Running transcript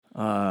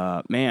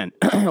Man,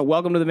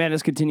 welcome to the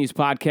Madness Continues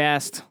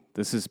podcast.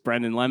 This is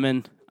Brendan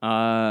Lemon.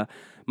 My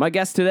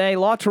guest today,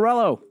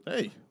 Tarello.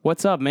 Hey.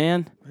 What's up,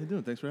 man? How you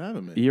doing? Thanks for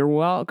having me. You're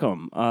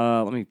welcome.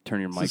 Let me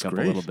turn your mic up a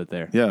little bit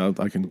there. Yeah,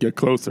 I can get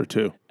closer,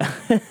 too.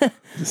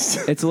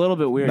 It's a little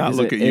bit weird. Not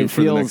look at you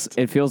for the next...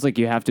 It feels like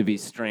you have to be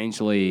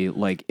strangely,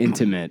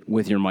 intimate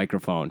with your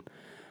microphone.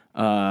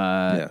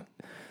 Yeah.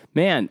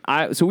 Man,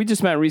 so we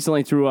just met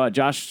recently through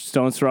Josh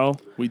Stone's Throw.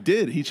 We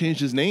did. He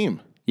changed his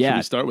name. Yeah. Should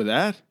we start with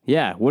that?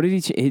 Yeah. What did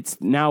he It's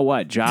now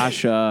what? Josh...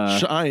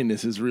 Shine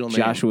is his real name.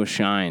 Joshua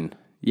Shine.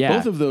 Yeah.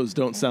 Both of those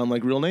don't sound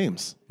like real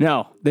names.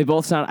 No, they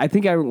both sound... I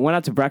think I went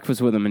out to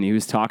breakfast with him, and he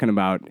was talking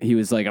about... He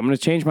was like, I'm going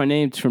to change my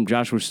name from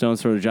Joshua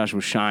Stone's Throw to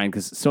Joshua Shine,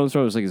 because Stone's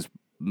Throw was like his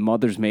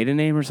mother's maiden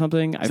name or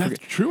something. Is that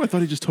true? I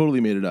thought he just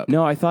totally made it up.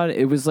 No, I thought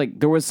it was like...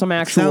 There was some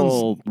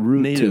actual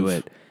root native, to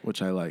it.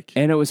 Which I like.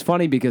 And it was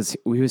funny because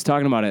he was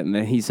talking about it, and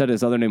then he said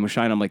his other name was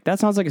Shine. I'm like, that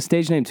sounds like a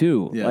stage name,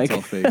 too. Yeah, it's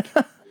all fake.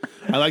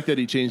 I like that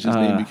he changed his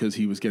name because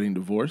he was getting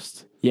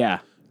divorced. Yeah.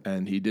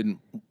 And he didn't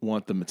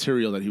want the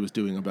material that he was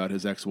doing about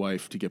his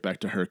ex-wife to get back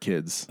to her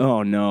kids.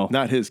 Oh, no.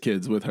 Not his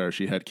kids with her.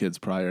 She had kids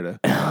prior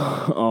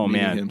to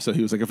man. him. So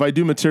he was like, if I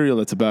do material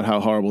that's about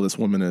how horrible this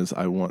woman is,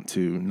 I want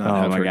to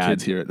not have her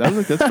kids hear it. That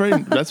was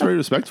like, that's very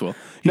respectful.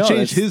 He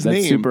changed his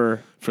name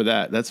for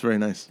that. That's very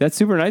nice. That's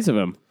super nice of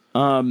him.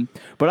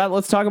 But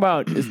let's talk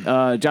about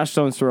Josh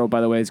Stone's Throw, by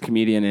the way, is a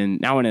comedian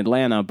now in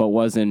Atlanta, but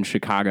was in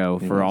Chicago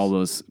for all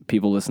those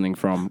people listening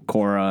from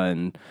Quora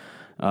and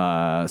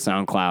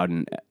SoundCloud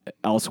and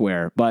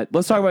elsewhere. But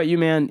let's talk about you,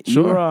 man.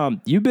 Sure.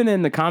 You've been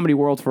in the comedy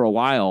world for a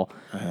while.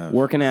 I have.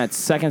 Working at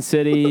Second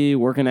City,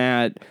 doing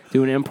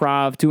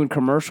improv, doing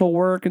commercial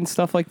work and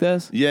stuff like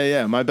this.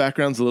 Yeah. My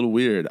background's a little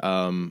weird.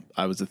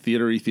 I was a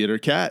theater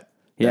cat.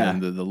 Yeah.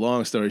 And the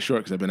long story short,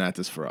 because I've been at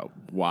this for a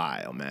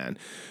while, man.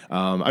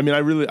 I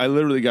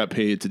literally got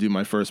paid to do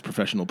my first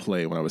professional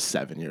play when I was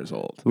 7 years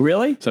old.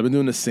 Really? So I've been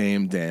doing the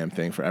same damn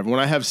thing forever.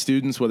 When I have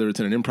students, whether it's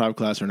in an improv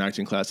class or an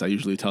acting class, I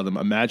usually tell them,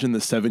 imagine the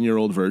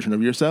 7-year-old version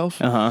of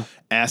yourself.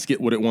 Ask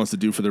it what it wants to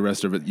do for the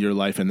rest of your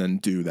life, and then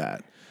do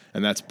that.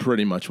 And that's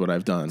pretty much what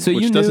I've done. So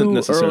which you doesn't knew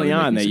necessarily early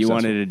on that you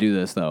successful. wanted to do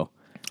this, though.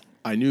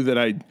 I knew that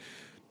I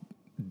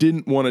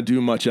didn't want to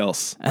do much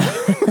else.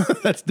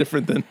 That's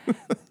different than...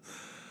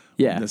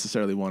 Yeah.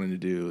 necessarily wanting to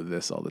do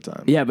this all the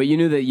time. Yeah, but you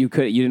knew that you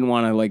didn't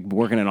want to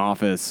work in an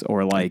office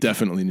or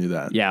Definitely knew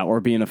that. Yeah, or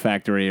be in a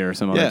factory or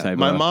some other type of...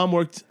 My mom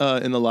worked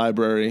in the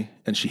library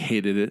and she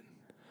hated it.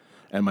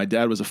 And my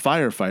dad was a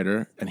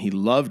firefighter and he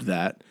loved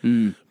that,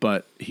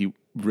 but he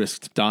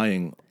risked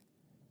dying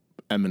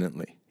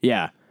eminently.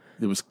 Yeah.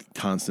 It was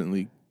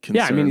constantly concerned.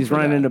 Yeah, I mean, he's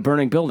running into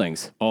burning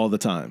buildings. All the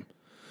time.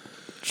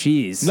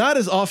 Jeez. Not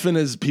as often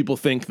as people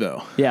think,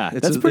 though. Yeah,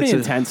 that's pretty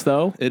intense,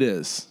 though. It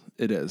is.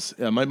 It is.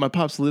 Yeah, my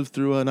pops lived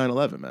through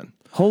 9/11, man.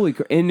 Holy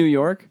in New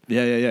York?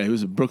 Yeah. He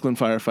was a Brooklyn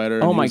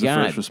firefighter. Oh, my God. God.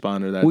 He was a first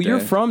responder that day. Well, you're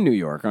from New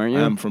York, aren't you?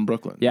 I'm from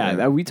Brooklyn.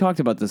 Yeah, we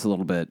talked about this a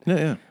little bit.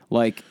 Yeah.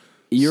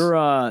 You're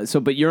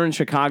but you're in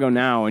Chicago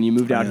now, and you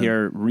moved out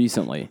here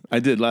recently.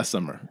 I did last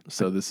summer.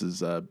 So this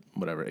is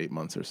 8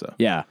 months or so.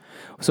 Yeah.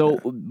 So,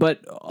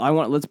 but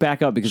let's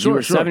back up because you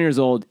were 7 years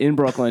old in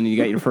Brooklyn, and you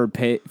got your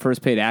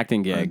first paid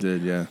acting gig. I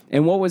did, yeah.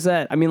 And what was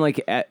that? I mean,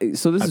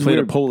 so this I is played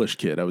weird. a Polish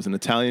kid. I was an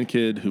Italian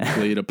kid who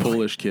played a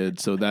Polish kid.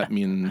 So that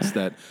means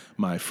that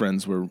my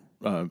friends were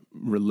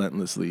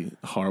relentlessly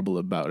horrible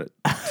about it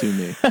to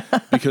me,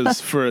 because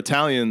for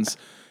Italians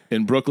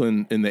in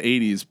Brooklyn in the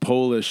 80s,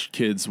 Polish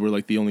kids were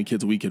like the only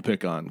kids we could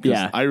pick on.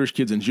 Because Irish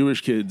kids and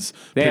Jewish kids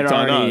picked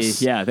on us.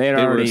 Yeah, they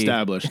were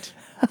established.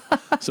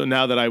 So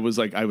now that I was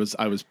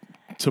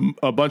to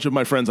a bunch of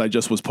my friends, I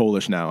just was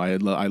Polish now. I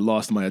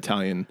lost my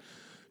Italian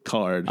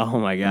card. Oh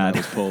my God. I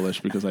was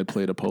Polish because I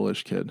played a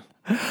Polish kid.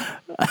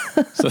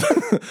 So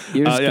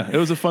it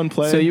was a fun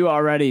play. So you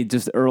already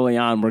just early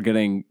on were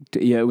getting,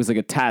 it was like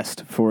a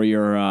test for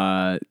your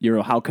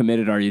how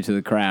committed are you to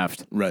the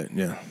craft? Right.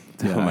 Yeah.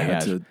 Yeah, oh my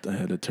God. I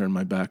had to turn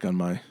my back on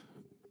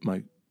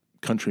my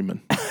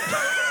countrymen. No,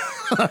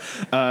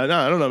 I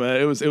don't know,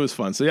 man. It was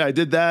fun. So yeah, I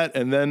did that,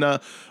 and then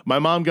my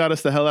mom got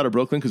us the hell out of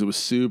Brooklyn because it was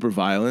super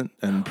violent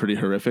and pretty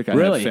horrific. I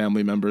had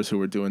family members who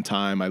were doing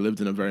time. I lived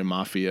in a very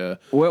mafia.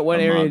 What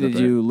area did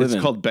you live in?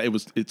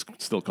 It's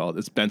still called.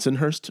 It's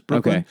Bensonhurst,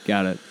 Brooklyn. Okay,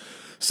 got it.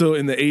 So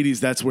in the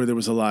 80s, that's where there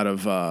was a lot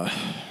of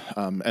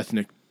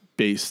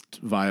ethnic-based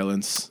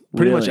violence.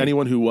 Pretty much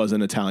anyone who was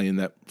an Italian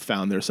that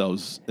found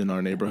themselves in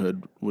our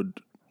neighborhood would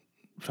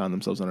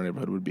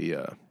be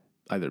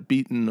either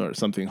beaten or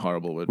something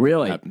horrible would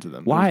happen to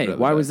them. Why?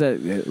 Why would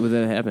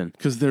that happen?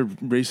 Because they're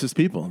racist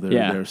people. They're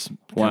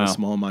kind of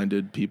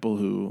small-minded people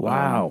who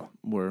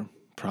were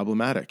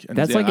problematic. And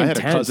that's I had intense,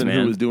 a cousin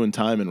man. who was doing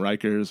time in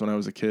Rikers when I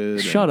was a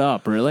kid. Shut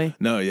up, really?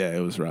 No, yeah, it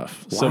was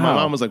rough. Wow. So my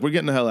mom was like, "We're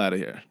getting the hell out of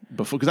here."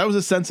 Because I was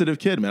a sensitive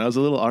kid, man. I was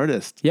a little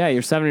artist. Yeah,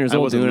 you're 7 years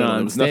old doing it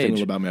on stage. stage.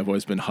 Nothing about me. I've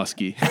always been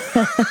husky.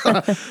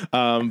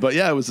 But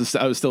yeah, I was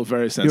still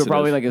very sensitive. You were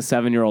probably like a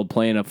 7-year-old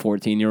playing a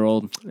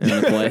 14-year-old in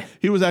the play.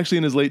 He was actually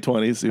in his late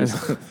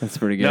 20s. That's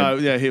pretty good. No,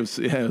 yeah, it was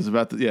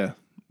about yeah,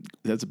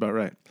 that's about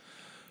right.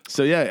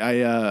 So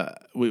yeah,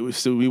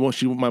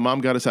 my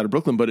mom got us out of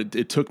Brooklyn, but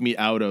it took me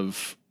out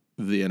of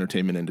the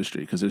entertainment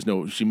industry because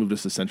she moved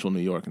us to central New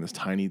York in this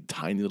tiny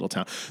little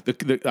town.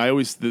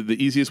 The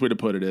easiest way to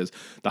put it is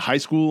the high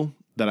school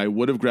that I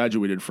would have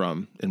graduated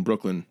from in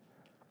Brooklyn,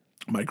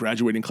 my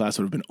graduating class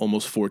would have been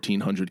almost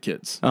 1,400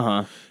 kids.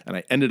 And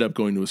I ended up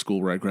going to a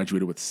school where I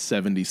graduated with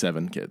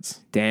 77 kids.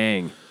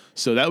 Dang.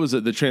 So that was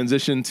the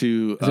transition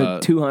to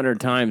 200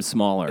 times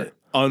smaller.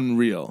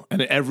 Unreal.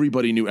 And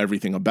everybody knew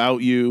everything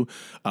about you.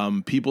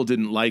 People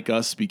didn't like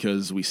us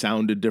because we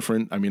sounded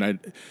different. I mean,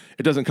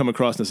 it doesn't come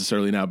across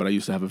necessarily now, but I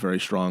used to have a very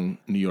strong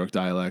New York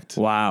dialect.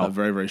 Wow. A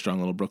very, very strong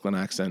little Brooklyn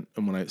accent.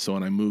 And when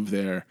I moved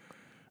there,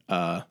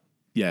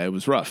 it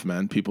was rough,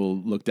 man. People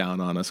looked down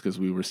on us because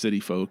we were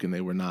city folk and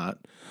they were not.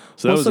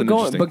 So that was an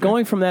interesting thing.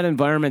 Going from that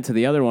environment to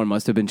the other one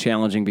must have been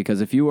challenging because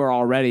if you were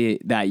already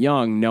that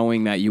young,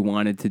 knowing that you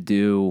wanted to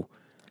do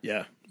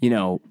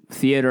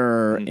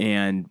theater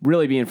and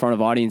really be in front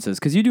of audiences,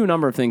 because you do a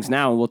number of things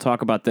now, and we'll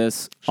talk about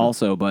this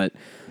also, but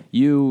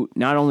you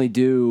not only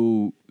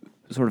do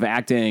sort of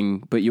acting,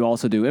 but you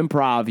also do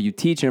improv, you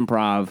teach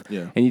improv,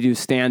 and you do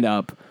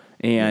stand-up,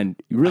 and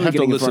you really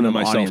get in front of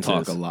audiences. I have to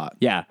listen to myself talk a lot.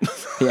 Yeah,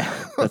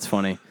 that's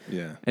funny.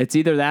 Yeah. It's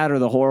either that or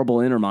the horrible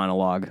inner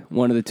monologue,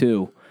 one of the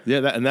two. Yeah,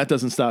 that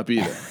doesn't stop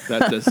either.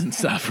 That doesn't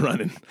stop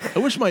running. I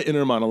wish my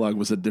inner monologue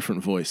was a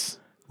different voice.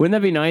 Wouldn't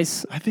that be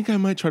nice? I think I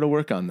might try to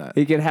work on that.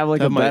 You could have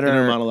like have a better my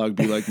inner monologue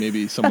be like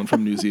maybe someone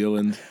from New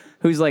Zealand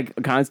who's like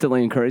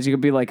constantly encouraged. You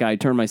could be like, I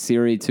turned my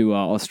Siri to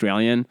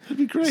Australian. That'd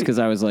be great. Because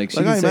I was like,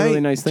 she can say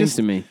really nice things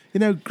to me.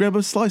 Grab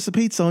a slice of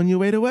pizza on your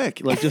way to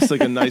work. Like just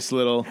like a nice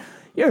little.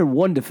 You're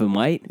wonderful,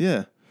 mate.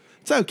 Yeah.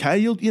 It's okay.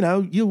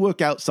 You'll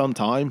work out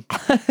sometime.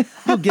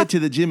 You'll get to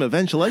the gym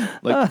eventually.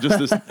 Like just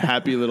this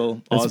happy little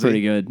Aussie. That's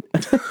pretty good.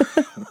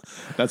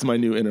 That's my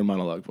new inner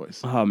monologue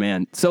voice. Oh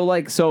man.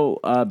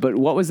 But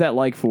what was that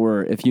like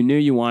if you knew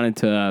you wanted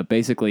to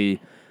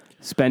basically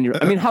spend your,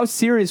 how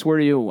serious were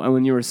you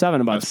when you were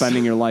 7 about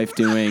spending your life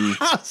doing?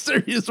 How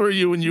serious were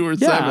you when you were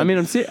 7? Yeah,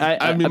 I'm serious.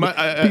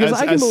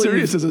 As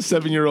serious as a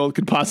 7-year-old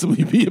could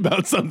possibly be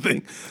about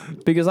something.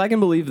 Because I can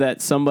believe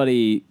that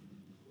somebody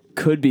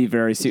could be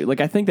very serious.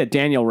 Like I think that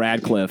Daniel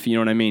Radcliffe, you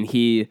know what I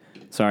mean?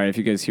 Sorry if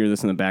you guys hear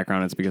this in the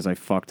background, it's because I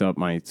fucked up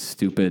my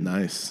stupid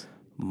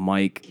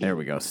mic. There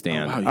we go,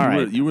 stand. Oh, wow,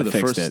 you were the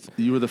first.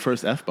 You were the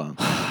first F-bomb.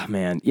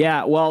 Man,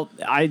 yeah. Well,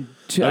 I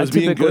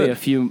typically a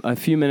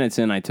few minutes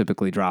in, I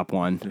typically drop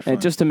one,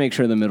 just to make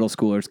sure the middle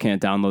schoolers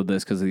can't download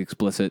this because of the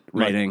explicit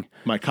rating.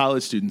 My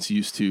college students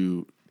used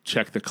to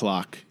check the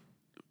clock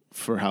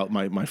for how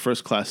my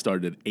first class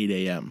started at 8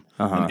 a.m.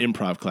 An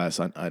improv class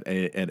at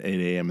 8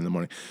 a.m. in the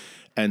morning.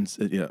 And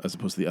as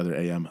opposed to the other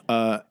AM,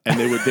 and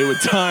they would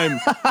time,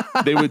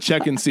 they would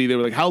check and see. They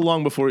were like, "How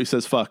long before he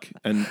says fuck?"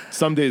 And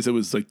some days it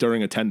was like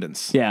during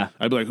attendance. Yeah,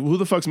 I'd be like, "Who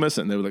the fuck's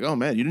missing?" And they were like, "Oh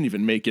man, you didn't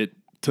even make it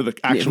to the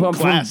actual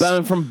class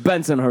from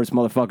Bensonhurst,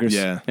 motherfuckers."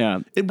 Yeah.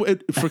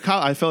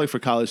 I felt like for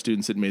college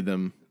students, it made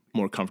them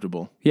more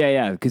comfortable.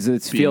 Yeah, because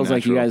it feels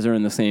like you guys are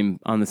on the same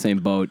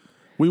boat.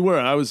 We were.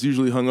 I was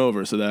usually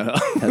hungover, so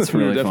that's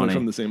really we were definitely funny.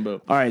 From the same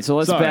boat. All right, so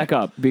let's back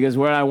up because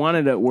where I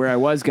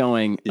was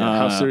going.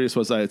 How serious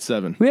was I at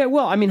 7? Yeah,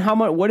 well, how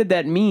much? What did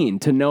that mean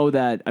to know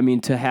that?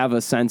 To have a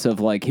sense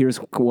of like, here's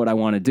what I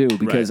want to do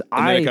because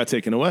and then it got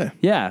taken away.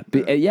 Yeah,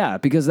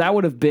 because that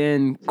would have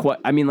been quite.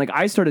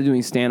 I started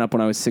doing stand up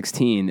when I was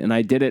 16, and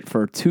I did it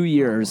for 2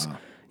 years. Oh, wow.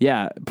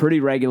 Yeah,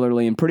 pretty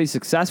regularly and pretty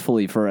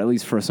successfully at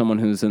least for someone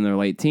who's in their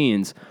late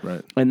teens.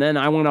 Right. And then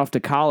I went off to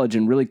college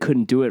and really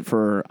couldn't do it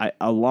for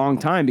a long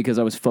time because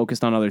I was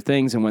focused on other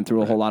things and went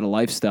through a whole lot of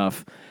life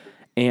stuff.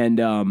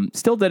 And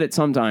still did it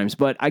sometimes,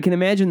 but I can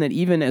imagine that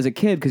even as a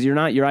kid, because your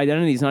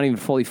identity is not even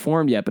fully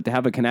formed yet, but to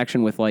have a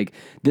connection with like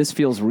this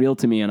feels real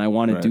to me, and I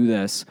want to do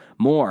this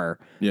more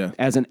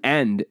as an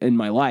end in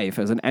my life,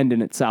 as an end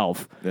in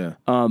itself. Yeah.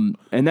 And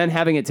then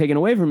having it taken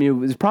away from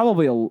you is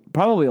probably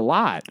a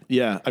lot.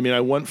 Yeah.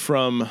 I went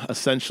from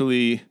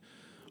essentially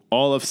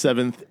all of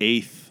 7th,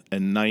 8th,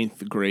 and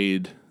 9th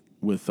grade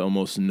with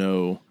almost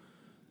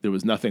there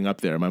was nothing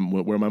up there.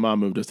 Where my mom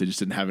moved us, they just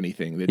didn't have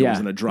anything. There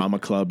wasn't a drama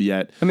club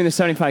yet. There's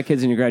 75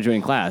 kids in your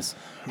graduating class.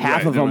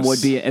 Half of them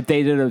would be, if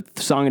they did a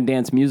song and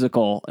dance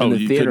musical in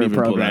the theater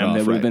program,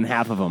 there would have been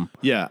half of them.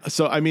 Yeah.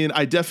 So, I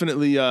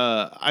definitely,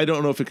 I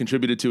don't know if it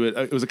contributed to it.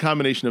 It was a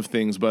combination of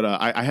things, but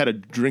I had a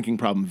drinking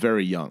problem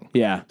very young.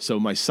 Yeah. So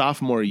my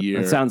sophomore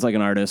year. That sounds like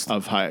an artist.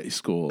 Of high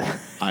school,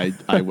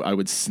 I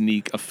would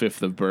sneak a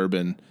fifth of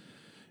bourbon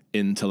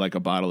into like a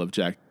bottle of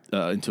Dr.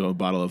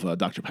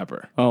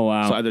 Pepper. Oh,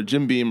 wow. So either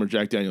Jim Beam or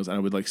Jack Daniels, and I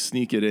would like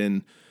sneak it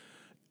in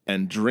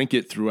and drink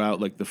it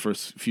throughout like the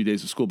first few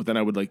days of school, but then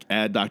I would like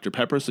add Dr.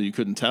 Pepper so you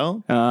couldn't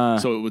tell.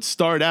 So it would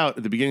start out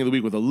at the beginning of the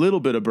week with a little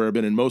bit of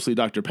bourbon and mostly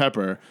Dr.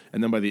 Pepper,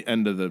 and then by the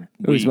end of the week...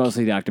 It was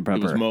mostly Dr. Pepper.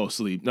 It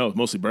was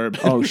mostly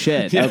bourbon. Oh,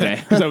 shit.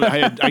 Okay. Because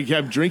I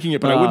kept drinking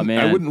it, but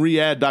I wouldn't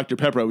re-add Dr.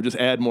 Pepper. I would just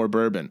add more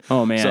bourbon.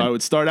 Oh, man. So I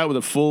would start out with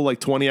a full like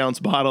 20-ounce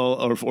bottle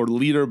or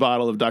liter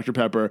bottle of Dr.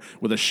 Pepper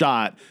with a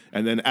shot,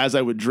 and then as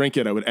I would drink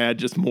it, I would add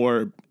just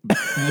more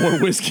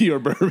whiskey or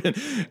bourbon.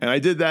 And I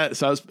did that.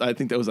 So I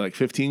think that was like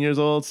 15 years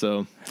old.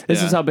 So this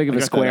yeah, is how big of I a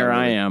got that square out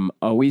I early. am.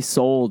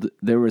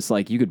 There was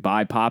like, you could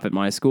buy pop at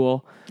my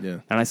school. Yeah.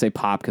 And I say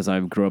pop because I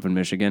grew up in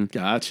Michigan.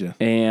 Gotcha.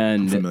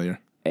 And Familiar.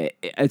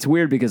 it's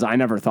weird because I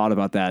never thought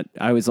about that.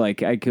 I was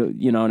like, I could,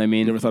 you know what I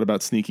mean? You ever thought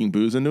about sneaking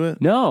booze into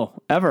it? No,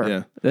 ever.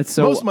 Yeah. That's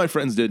so. Most of my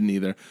friends didn't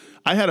either.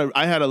 I had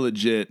a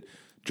legit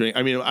drink.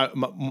 I mean,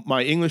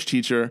 my English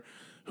teacher,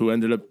 who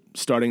ended up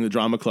starting the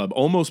drama club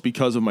almost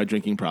because of my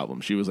drinking problem.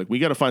 She was like, "We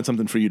got to find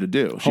something for you to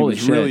do." She Holy was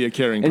shit. really a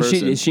caring and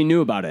person. she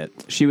knew about it.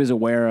 She was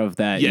aware of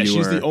that. Yeah,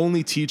 she's the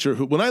only teacher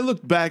who, when I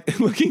look back,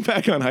 looking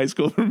back on high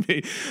school for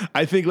me,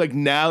 I think like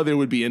now there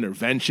would be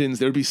interventions,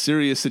 there would be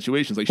serious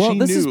situations. Like Well, she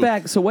this knew, is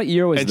back. So what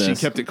year was and this?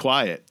 she kept it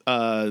quiet.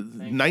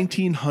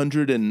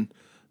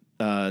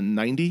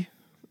 1990.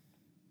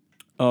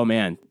 Oh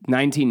man,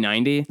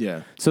 1990.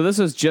 Yeah. So this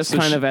was just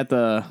kind she- of at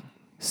the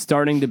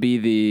starting to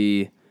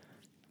be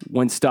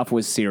when stuff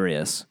was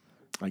serious.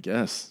 I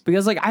guess.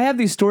 Because like I have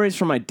these stories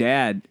from my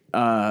dad,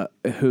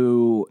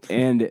 who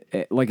and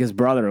like his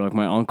brother, like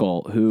my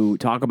uncle, who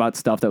talk about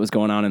stuff that was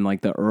going on in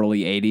like the early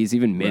 '80s,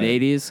 even mid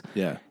 '80s.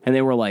 Yeah. And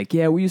they were like,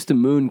 "Yeah, we used to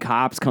moon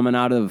cops coming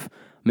out of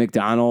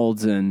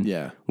McDonald's, and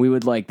Yeah. we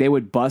would like they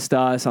would bust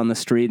us on the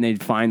street, and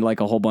they'd find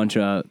like a whole bunch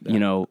of I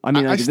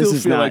mean, I like, still this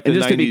is feel not. like the and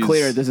just to be 90s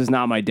clear, this is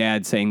not my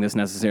dad saying this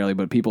necessarily,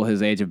 but people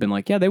his age have been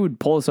like, yeah, they would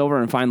pull us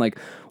over and find like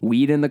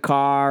weed in the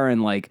car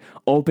and like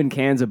open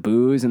cans of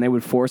booze, and they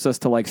would force us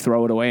to like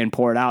throw it away and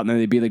pour it out, and then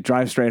they'd be like,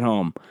 drive straight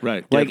home,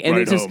 Right. Like, Get and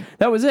right it's just home.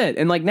 that was it.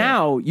 And like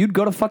now, you'd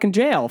go to fucking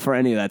jail for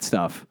any of that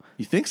stuff.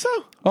 You think so?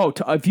 Oh,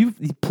 if you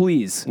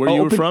please, Where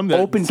you were from?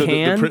 open so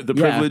can, the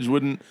yeah. privilege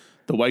wouldn't,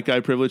 the white guy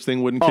privilege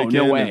thing wouldn't Oh, kick in?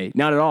 no way.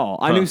 Not at all.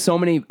 I knew so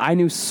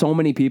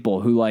many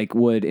people who like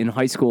would in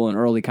high school and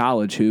early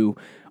college who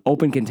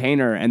open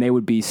container and they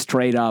would be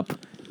straight up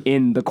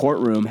in the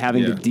courtroom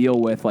having to Yeah. deal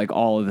with like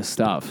all of this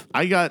stuff.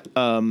 I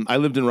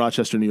lived in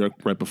Rochester, New York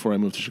right before I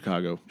moved to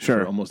Chicago Sure.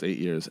 for almost 8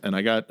 years. And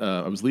I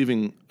was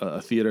leaving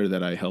a theater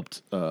that I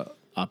helped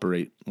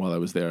operate while I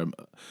was there.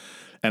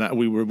 And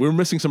we were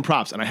missing some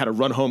props, and I had to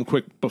run home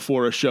quick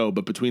before a show.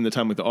 But between the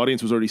time, like the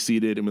audience was already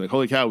seated, and we're like,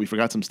 "Holy cow, we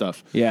forgot some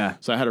stuff!" Yeah.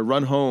 So I had to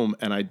run home,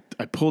 and I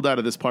pulled out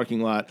of this parking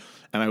lot,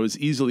 and I was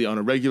easily on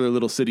a regular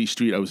little city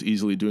street. I was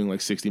easily doing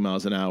like 60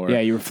 miles an hour.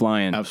 Yeah, you were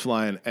flying. I was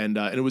flying, and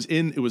it was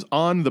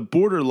on the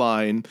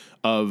borderline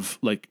of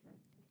like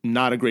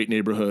not a great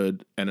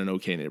neighborhood and an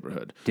okay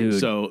neighborhood. Dude.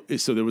 So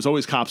there was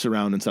always cops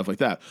around and stuff like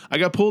that. I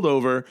got pulled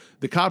over.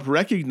 The cop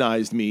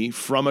recognized me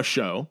from a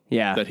show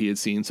Yeah. that he had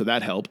seen, so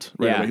that helped.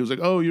 Right Yeah. away. He was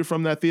like, "Oh, you're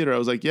from that theater." I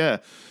was like, "Yeah."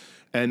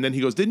 And then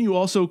he goes, "Didn't you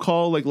also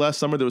call like last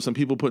summer? There was some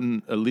people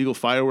putting illegal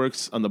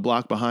fireworks on the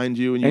block behind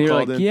you, and you And you're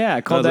called like, in." "Yeah, I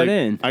And called was that like,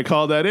 in." I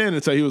called that in,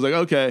 and so he was like,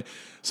 "Okay."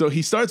 So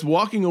he starts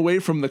walking away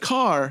from the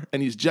car,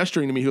 and he's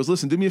gesturing to me. He goes,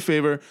 "Listen, do me a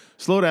favor,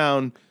 slow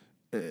down,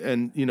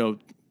 and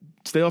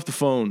stay off the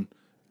phone,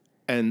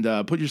 and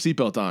put your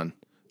seatbelt on,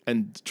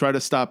 and try to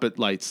stop at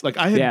lights." Like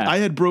I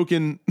had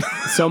broken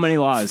So many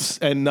laws.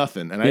 and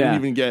nothing, and I Yeah. didn't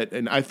even get.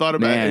 And I thought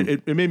about Man.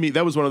 it. It made me.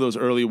 That was one of those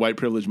early white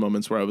privilege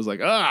moments where I was like,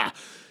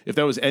 if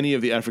that was any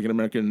of the African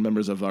American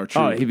members of our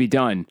troop, Oh, he'd be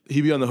done.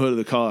 he'd be on the hood of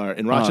the car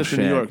in Rochester, shit.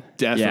 New York.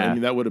 Definitely. Yeah. I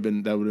mean, that would have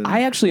been.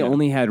 I actually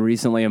only had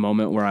recently a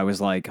moment where I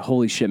was like,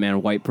 holy shit,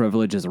 man, white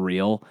privilege is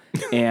real.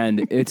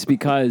 And it's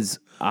because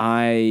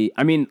I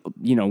mean,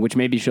 which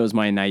maybe shows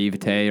my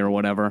naivete or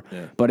whatever,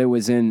 but it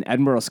was in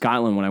Edinburgh,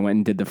 Scotland when I went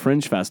and did the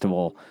Fringe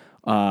Festival.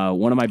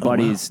 One of my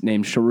buddies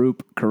named Sharoop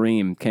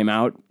Kareem came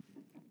out,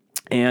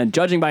 and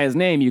judging by his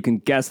name, you can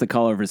guess the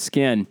color of his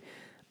skin.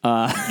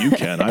 You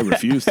can. I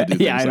refuse to do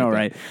things Yeah, I know, like that.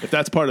 right? If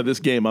that's part of this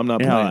game, I'm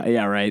not playing.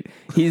 Yeah, right.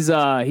 He's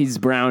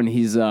brown.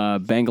 He's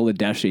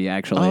Bangladeshi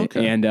actually, Oh,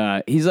 okay.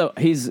 and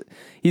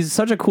he's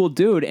such a cool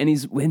dude. And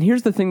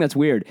here's the thing that's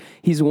weird.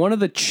 He's one of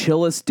the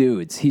chillest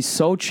dudes. He's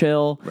so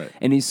chill, Right.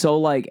 and he's so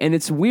like, and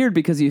it's weird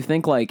because you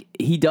think like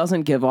he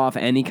doesn't give off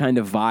any kind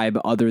of vibe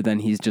other than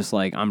he's just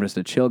like, I'm just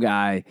a chill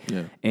guy,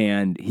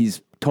 and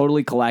he's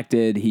totally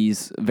collected.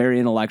 He's very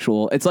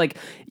intellectual. It's like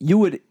you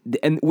would,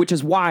 and which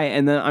is why,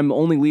 and then I'm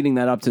only leading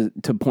that up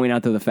to point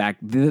out to the fact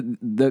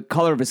the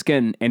color of his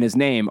skin and his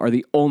name are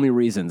the only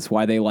reasons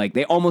why they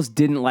almost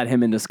didn't let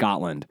him into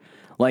Scotland.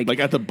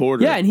 Like at the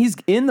border. Yeah, and he's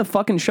in the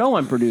fucking show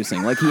I'm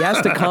producing. Like he has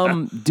to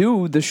come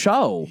do the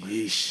show.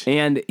 Yeesh.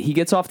 And he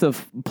gets off the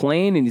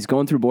plane and he's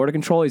going through border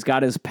control. He's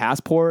got his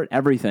passport,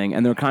 everything.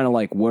 And they're kind of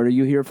like, what are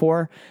you here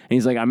for? And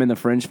he's like, I'm in the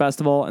Fringe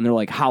Festival. And they're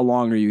like, how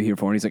long are you here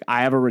for? And he's like,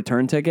 I have a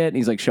return ticket. And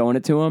he's like showing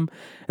it to him.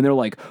 And they're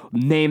like,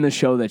 name the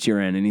show that you're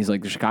in. And he's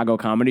like, the Chicago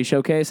Comedy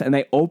Showcase. And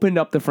they opened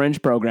up the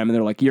Fringe program and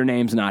they're like, your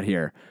name's not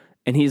here.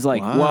 And he's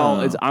like,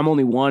 well, I'm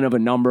only one of a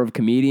number of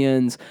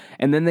comedians.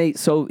 And then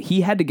so he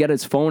had to get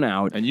his phone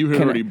out. And you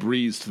had already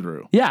breezed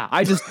through. Yeah,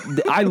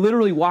 I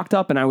literally walked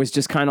up and I was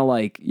just kind of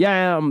like,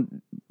 yeah,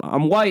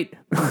 I'm white.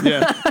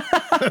 Yeah.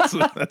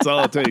 That's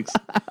all it takes.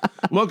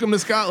 Welcome to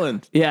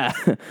Scotland. Yeah.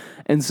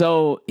 And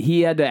so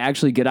he had to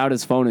actually get out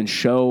his phone and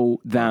show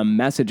them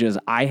messages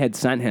I had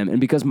sent him. And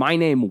because my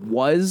name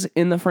was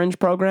in the Fringe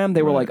program,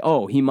 they were like,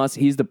 oh,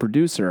 he's the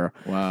producer.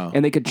 Wow.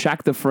 And they could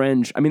check the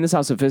Fringe. I mean, this is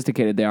how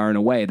sophisticated they are in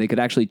a way. They could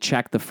actually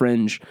check the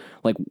Fringe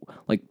like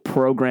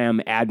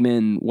program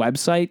admin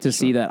website to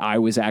see that I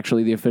was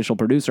actually the official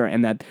producer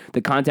and that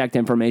the contact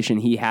information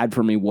he had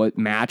for me what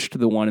matched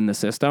the one in the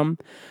system.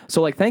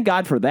 So like, thank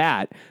God for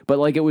that. But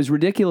like, it was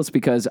ridiculous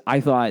because I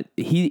thought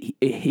he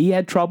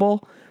had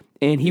trouble.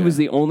 And he was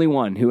the only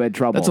one who had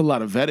trouble. That's a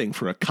lot of vetting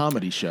for a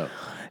comedy show.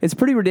 It's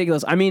pretty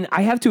ridiculous. I mean,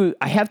 I have to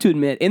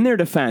admit, in their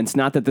defense,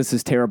 not that this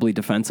is terribly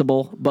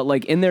defensible, but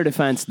like in their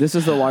defense, this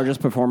is the largest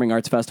performing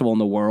arts festival in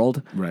the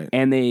world. Right.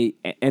 And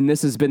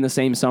this has been the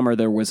same summer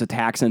there was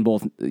attacks in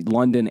both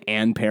London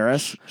and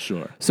Paris.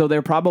 Sure. So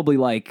they're probably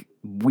like,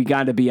 we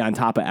got to be on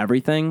top of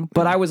everything.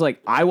 But I was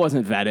like, I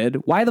wasn't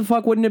vetted. Why the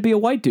fuck wouldn't it be a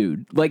white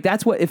dude? Like,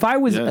 that's what, if I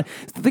was,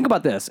 think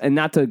about this, and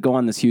not to go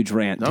on this huge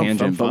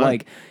tangent, but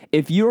like,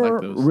 if you're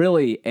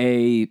really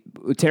a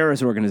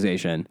terrorist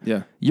organization,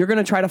 you're going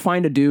to try to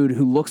find a dude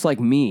who looks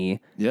like me,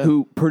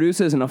 who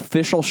produces an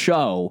official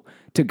show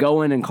to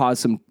go in and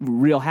cause some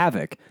real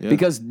havoc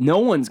because no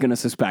one's going to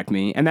suspect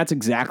me. And that's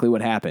exactly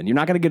what happened. You're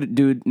not going to get a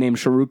dude named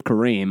Sharoop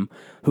Kareem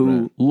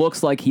who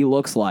looks like he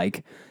looks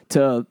like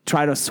to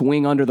try to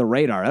swing under the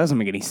radar. That doesn't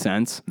make any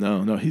sense.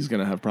 No, he's going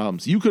to have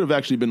problems. You could have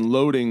actually been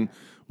loading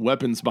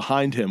weapons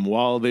behind him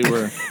while they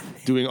were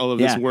doing all of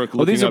this work,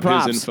 looking up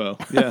props. his info.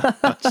 Yeah,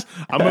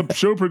 I'm a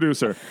show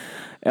producer.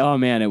 Oh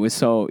man, it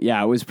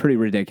was pretty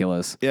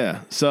ridiculous. Yeah,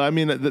 so I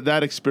mean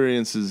that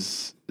experience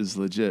is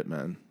legit,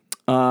 man.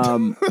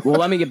 Well,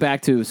 let me get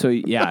back to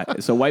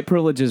so white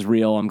privilege is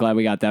real. I'm glad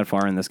we got that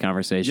far in this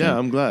conversation. Yeah,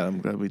 I'm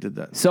glad we did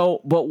that. So,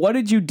 but what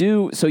did you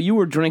do? So you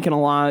were drinking a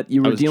lot.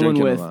 You were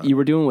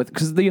dealing with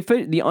because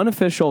the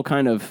unofficial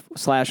kind of /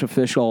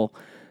 official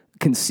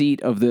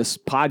conceit of this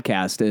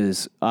podcast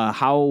is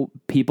how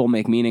people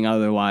make meaning out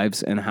of their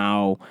lives and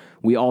how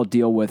we all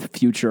deal with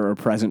future or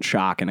present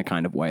shock in a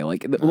kind of way.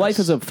 Like life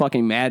is a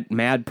fucking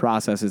mad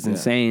process. It's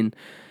insane.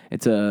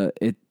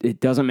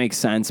 It doesn't make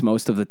sense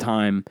most of the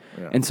time.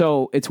 Yeah. And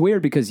so it's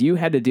weird because you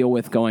had to deal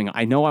with going,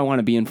 I know I want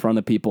to be in front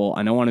of people.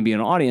 I know I want to be in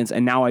an audience.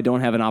 And now I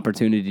don't have an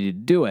opportunity to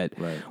do it,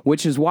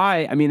 which is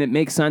why, I mean, it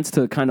makes sense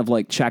to kind of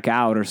like check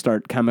out or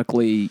start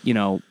chemically,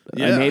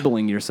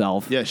 enabling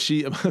yourself. Yeah.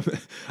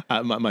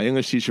 My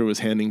English teacher was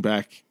handing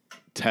back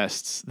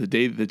tests the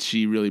day that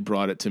she really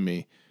brought it to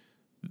me.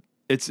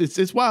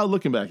 It's wild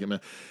looking back at me.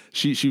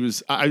 She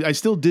was, I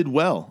still did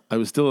well. I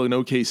was still an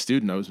okay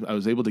student. I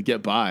was able to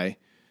get by.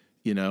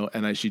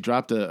 And she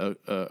dropped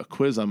a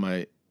quiz on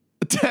my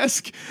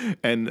desk,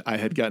 and I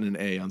had gotten an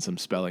A on some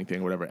spelling thing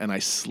or whatever, and I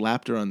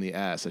slapped her on the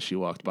ass as she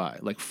walked by,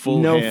 like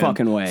full hand,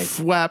 fucking way.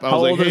 Flap.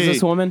 How old is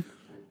this woman?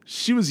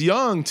 She was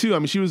young too. I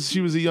mean, she was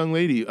a young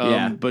lady.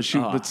 But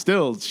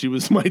still, she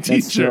was my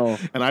teacher,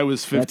 and I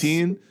was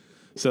 15.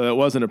 So it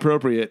wasn't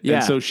appropriate. Yeah.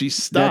 And so she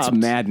stopped. That's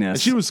madness. And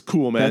she was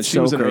cool, man. She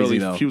was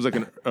she was like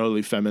an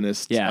early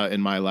feminist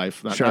in my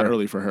life. Not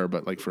early for her,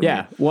 but like for me.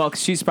 Yeah. Well,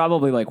 she's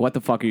probably like, what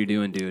the fuck are you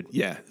doing, dude?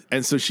 Yeah.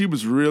 And so she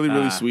was really,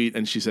 really sweet.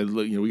 And she said,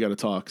 look, we got to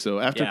talk. So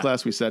after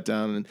class, we sat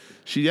down and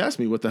she asked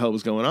me what the hell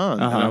was going on.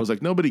 And I was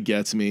like, nobody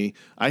gets me.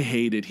 I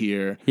hate it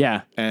here.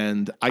 Yeah.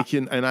 And I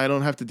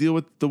don't have to deal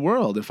with the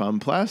world if I'm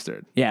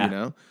plastered.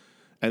 Yeah.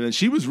 And then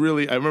she was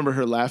really, I remember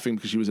her laughing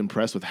because she was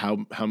impressed with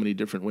how many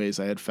different ways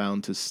I had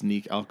found to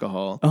sneak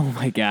alcohol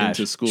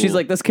into school. She's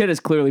like, this kid is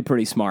clearly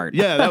pretty smart.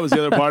 Yeah, that was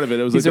the other part of it.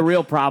 It was He's a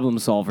real problem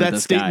solver, that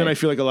this statement guy. I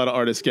feel like a lot of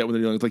artists get when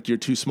they're young. It's like, you're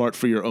too smart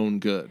for your own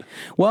good.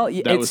 Well,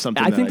 that was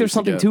something I think there's used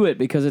something to it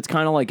because it's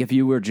kind of like if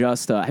you were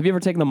just, have you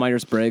ever taken the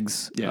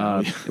Myers-Briggs?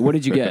 Yeah. What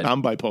did you get?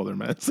 I'm bipolar,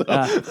 man. So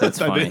that's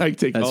funny. I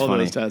take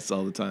those tests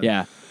all the time.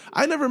 Yeah.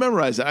 I never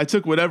memorized it. I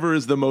took whatever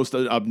is the most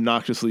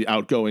obnoxiously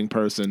outgoing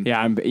person. Yeah,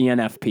 I'm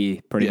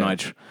ENFP pretty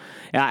much.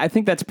 Yeah, I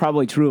think that's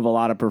probably true of a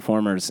lot of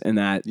performers in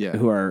that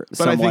who are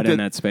somewhat in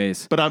that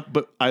space.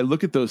 But I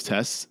look at those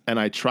tests and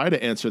I try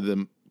to answer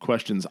them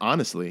questions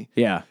honestly.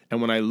 Yeah.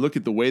 And when I look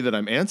at the way that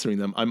I'm answering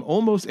them, I'm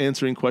almost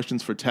answering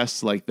questions for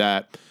tests like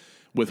that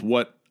with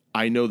what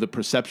I know the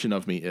perception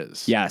of me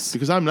is. Yes.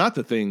 Because I'm not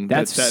the thing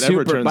that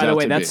super, ever turns out to be. By the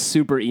way, that's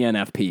super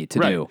ENFP to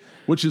do.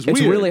 Which is It's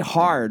weird. really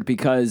hard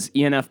because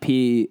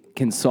ENFP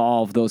can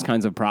solve those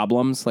kinds of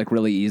problems like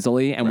really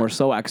easily. And we're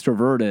so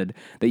extroverted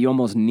that you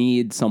almost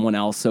need someone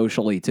else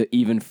socially to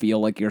even feel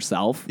like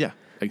yourself. Yeah,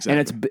 exactly.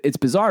 And it's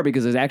bizarre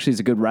because it actually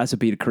is a good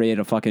recipe to create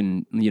a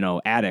fucking,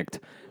 addict.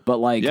 But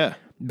like... Yeah.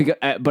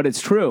 But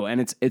it's true, and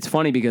it's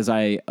funny because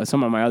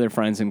some of my other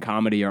friends in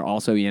comedy are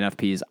also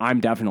ENFPs. I'm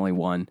definitely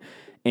one.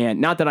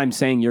 And not that I'm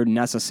saying you're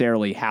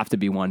necessarily have to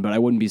be one, but I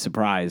wouldn't be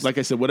surprised. Like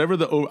I said, whatever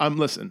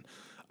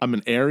I'm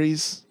an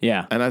Aries.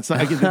 Yeah. And that's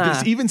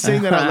not, even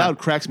saying that out loud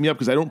cracks me up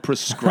because I don't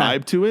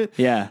prescribe to it.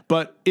 Yeah.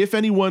 But if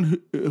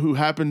anyone who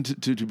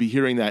happened to be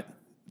hearing that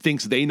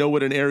thinks they know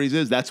what an Aries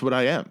is, that's what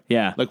I am.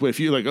 Yeah. Like if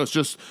you it's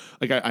just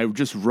like I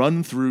just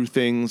run through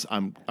things.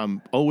 I'm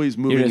always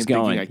moving and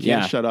thinking. I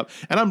can't shut up.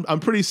 And I'm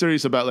pretty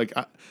serious about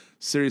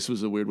Serious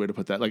was a weird way to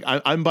put that. Like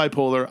I'm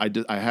bipolar.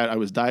 I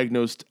was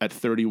diagnosed at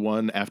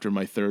 31 after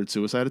my third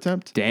suicide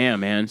attempt. Damn,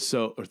 man.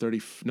 So, or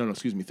 30, no,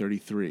 excuse me,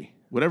 33.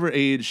 Whatever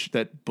age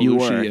that You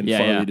were. Belushi and Yeah,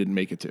 Farley yeah. didn't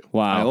make it to.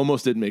 Wow. I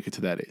almost didn't make it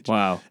to that age.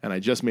 Wow. And I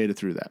just made it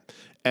through that.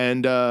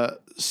 And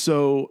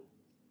so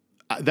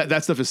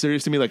that stuff is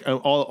serious to me. Like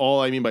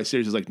all I mean by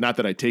serious is like not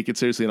that I take it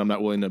seriously and I'm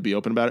not willing to be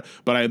open about it,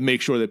 but I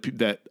make sure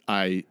that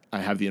I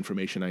have the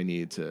information I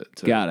need to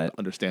Got it.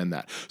 understand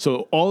that.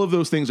 So all of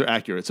those things are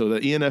accurate. So the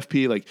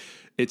ENFP, like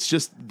it's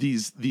just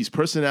these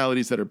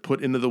personalities that are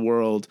put into the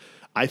world,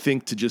 I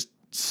think, to just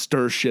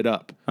stir shit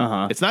up.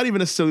 It's not even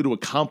necessarily to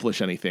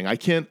accomplish anything. I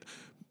can't,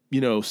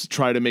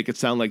 try to make it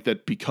sound like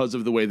that because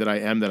of the way that I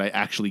am, that I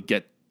actually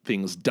get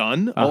things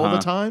done all the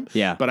time.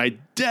 Yeah. But I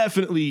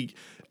definitely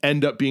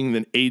end up being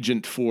an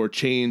agent for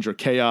change or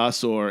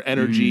chaos or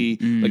energy.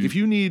 Like if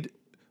you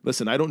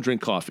listen, I don't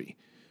drink coffee.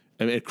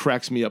 I mean, it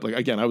cracks me up. Like,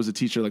 again, I was a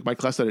teacher. Like my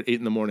class started at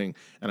 8 a.m.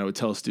 and I would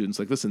tell students,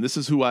 like, listen, this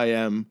is who I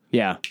am.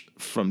 Yeah.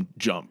 From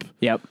jump.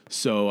 Yep.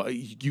 So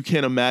you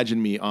can't imagine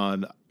me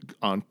on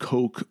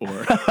Coke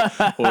or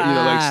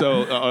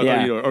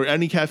or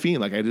any caffeine.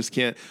 Like I just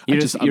can't. You're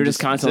just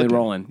constantly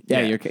rolling.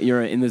 Yeah,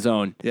 you're in the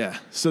zone. Yeah.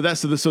 So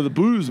the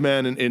booze,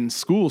 man, in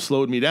school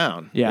slowed me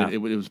down. Yeah.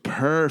 It was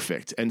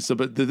perfect. And so,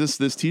 but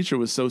this teacher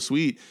was so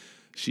sweet.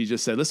 She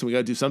just said, listen, we got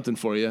to do something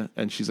for you.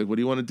 And she's like, what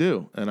do you want to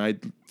do? And I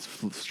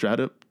straight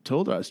up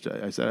told her, I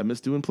said, I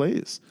miss doing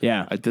plays.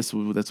 Yeah. That's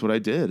what I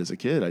did as a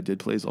kid. I did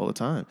plays all the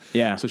time.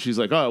 Yeah. So she's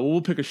like, oh, well,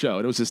 we'll pick a show.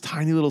 And it was this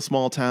tiny little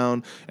small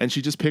town. And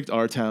she just picked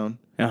our town.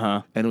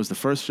 And it was the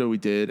first show we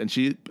did. And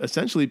she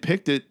essentially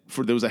picked it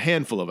there was a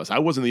handful of us. I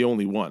wasn't the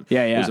only one.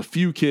 Yeah. There was a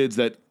few kids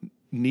that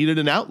needed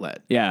an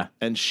outlet. Yeah.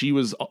 And she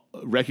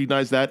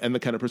recognized that and the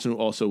kind of person who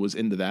also was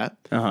into that.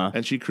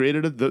 And she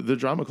created the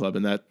drama club.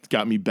 And that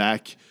got me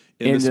back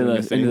into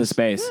the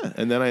space. Yeah.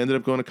 And then I ended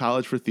up going to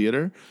college for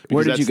theater.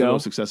 Where did you go? The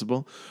most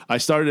accessible. I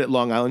started at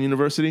Long Island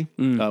University,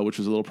 which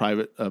was a little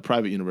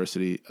private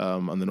university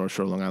on the North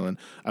Shore of Long Island.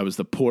 I was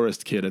the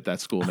poorest kid at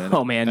that school, man.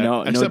 Oh man,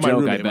 no except joke. my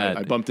roommate. I bet.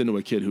 I bumped into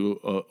a kid who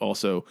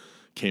also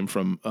came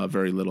from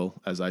very little,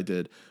 as I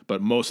did,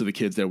 but most of the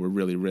kids there were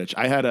really rich.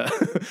 I had a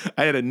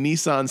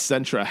Nissan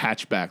Sentra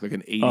hatchback, like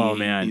an 88. Oh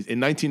man!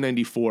 In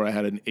 1994, I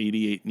had an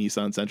 88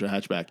 Nissan Sentra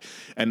hatchback,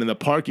 and in the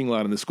parking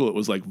lot in the school, it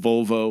was like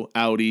Volvo,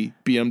 Audi,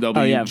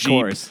 BMW, Jeep, of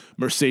course.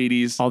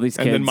 Mercedes, all these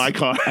kids, and then my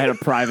car. I had a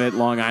private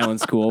Long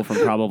Island school from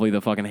probably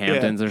the fucking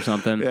Hamptons or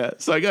something. Yeah,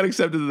 so I got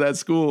accepted to that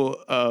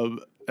school.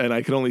 And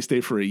I could only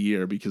stay for a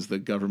year because the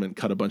government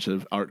cut a bunch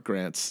of art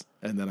grants.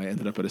 And then I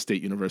ended up at a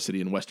state university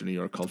in Western New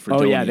York called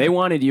Fredonia. Oh, yeah. They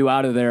wanted you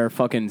out of their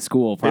fucking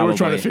school, probably. They were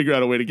trying to figure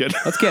out a way to get...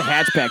 Let's get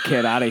Hatchback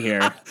Kid out of here.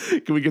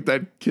 Can we get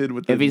that kid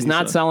with the... If he's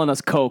not selling us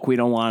Coke, we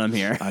don't want him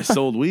here. I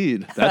sold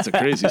weed. That's a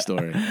crazy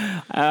story.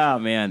 Oh,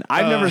 man.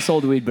 I've never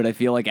sold weed, but I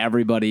feel like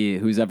everybody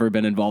who's ever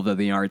been involved in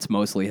the arts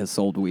mostly has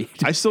sold weed.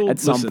 I sold... at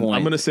some point.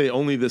 I'm going to say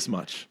only this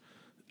much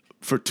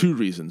for two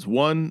reasons.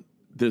 One,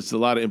 there's a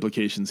lot of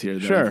implications here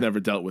that I've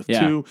never dealt with.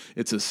 Yeah. Two,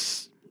 it's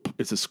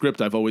a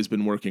script I've always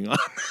been working on.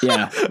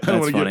 Yeah,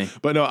 that's funny.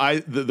 But no,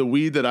 the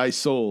weed that I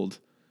sold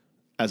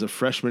as a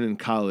freshman in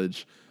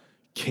college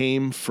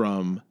came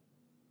from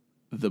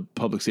the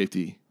public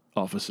safety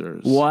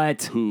officers.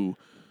 What? Who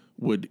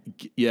would,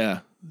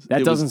 That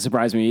doesn't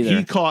surprise me either.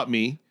 He caught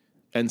me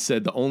and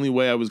said the only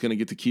way I was going to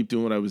get to keep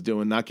doing what I was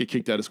doing, not get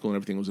kicked out of school and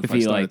everything, was if I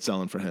started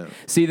selling for him.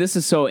 See, this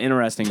is so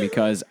interesting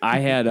because I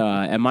had,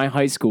 at my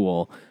high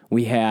school,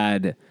 we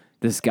had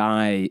this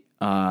guy,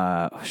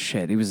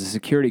 he was a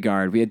security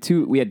guard. We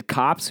had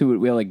cops who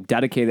we had like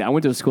dedicated. I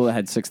went to a school that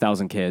had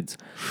 6,000 kids,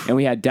 and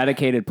we had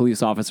dedicated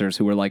police officers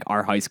who were like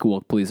our high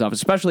school police officers,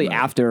 especially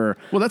after.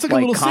 Well, that's like a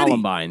little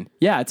Columbine. City.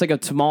 Yeah, it's like a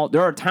small.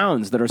 There are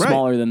towns that are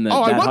smaller than that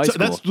high school.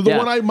 That's the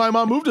one my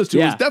mom moved us to.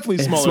 Yeah. It was definitely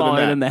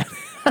smaller than that.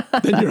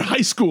 Than your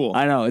high school.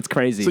 I know, it's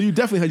crazy. So you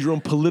definitely had your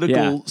own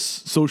political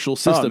social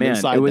system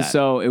inside it was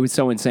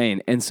so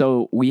insane. And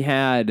so we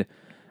had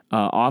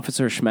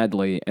Officer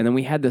Schmedley, and then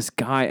we had this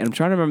guy, and I'm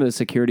trying to remember the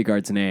security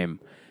guard's name,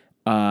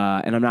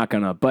 and I'm not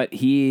gonna, but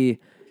he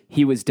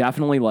was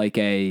definitely like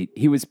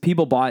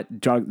people bought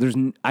drugs.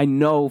 I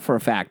know for a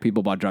fact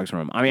people bought drugs from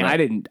him. I mean,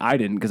 right. I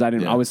didn't because I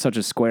was such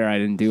a square. I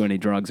didn't do any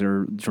drugs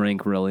or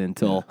drink really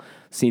until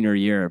senior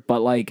year,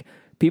 but like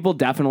people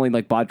definitely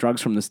like bought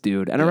drugs from this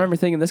dude. And I remember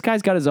thinking, this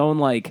guy's got his own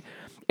like,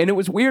 and it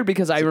was weird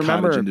because I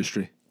remember cottage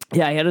industry.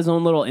 Yeah, he had his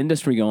own little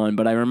industry going,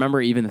 but I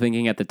remember even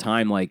thinking at the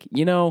time, like,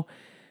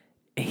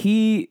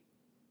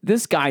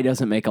 this guy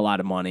doesn't make a lot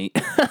of money.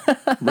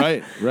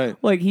 Right.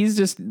 Like he's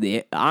just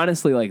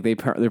honestly like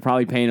they're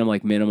probably paying him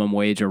like minimum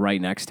wage or right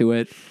next to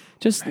it.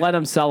 Just let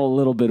him sell a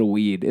little bit of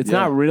weed. It's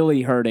not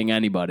really hurting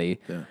anybody.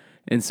 Yeah.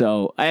 And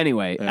so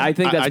anyway, I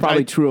think that's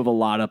probably true of a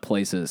lot of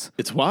places.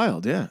 It's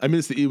wild, yeah. I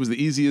mean, it was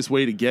the easiest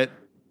way to get.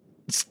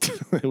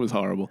 It was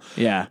horrible.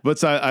 Yeah, but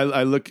so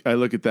I look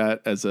at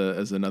that as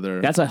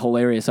another. That's a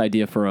hilarious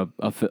idea for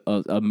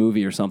a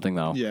movie or something,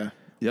 though. Yeah.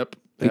 Yep.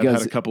 Because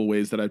I've had a couple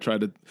ways that I tried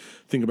to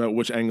think about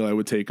which angle I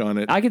would take on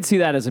it. I could see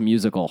that as a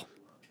musical.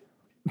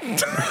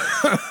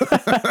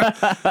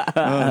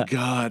 Oh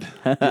God.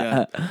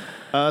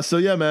 Yeah. So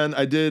yeah, man,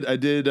 I did.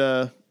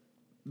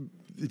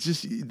 It's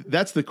just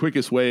that's the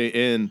quickest way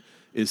in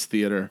is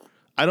theater.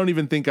 I don't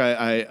even think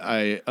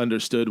I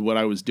understood what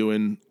I was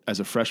doing as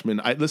a freshman.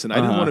 I didn't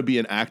want to be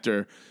an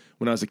actor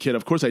when I was a kid.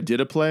 Of course, I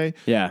did a play.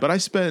 Yeah. But I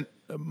spent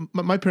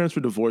my parents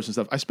were divorced and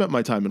stuff. I spent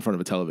my time in front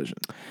of a television.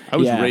 I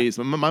was raised.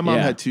 My mom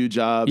had 2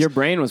 jobs. Your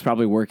brain was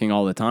probably working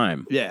all the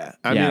time. Yeah.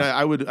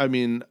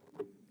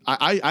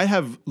 I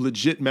have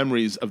legit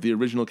memories of the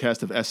original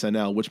cast of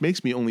SNL, which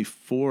makes me only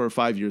 4 or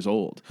 5 years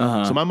old.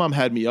 So my mom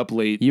had me up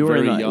late, You were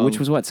very young. which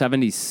was what,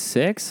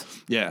 76?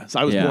 Yeah, so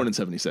I was born in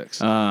 76.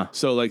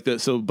 So like by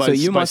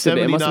you by must have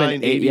been, 79, it must have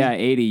been 80,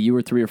 80. You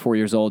were 3 or 4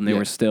 years old, and they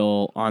were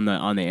still on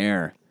the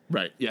air.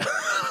 Right. Yeah.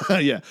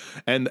 Yeah.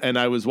 And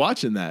I was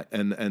watching that,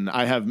 and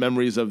I have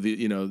memories of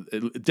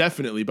the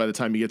definitely by the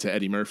time you get to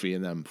Eddie Murphy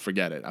and them,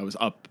 forget it. I was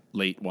up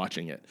late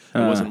watching it.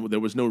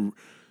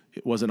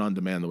 It wasn't on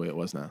demand the way it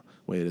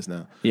is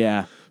now.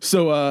 Yeah.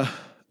 So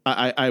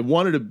I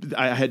wanted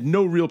to. I had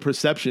no real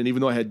perception,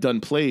 even though I had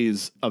done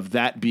plays, of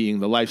that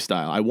being the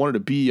lifestyle. I wanted to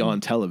be on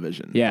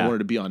television. Yeah. I wanted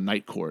to be on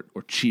Night Court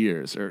or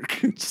Cheers or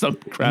some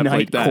crap Night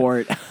like that.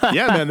 Court.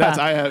 Yeah, man. Those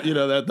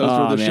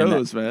were the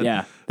shows, man.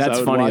 Yeah, that's so I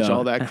would funny. watch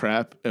all that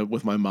crap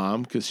with my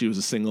mom because she was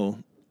a single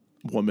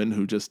woman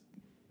who just.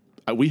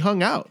 We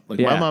hung out. Like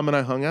my mom and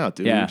I hung out,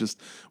 dude. Yeah.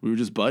 We were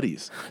just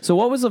buddies. So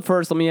what was the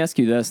first, let me ask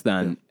you this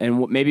then,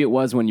 and maybe it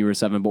was when you were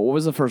 7, but what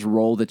was the first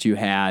role that you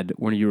had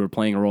when you were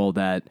playing a role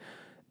that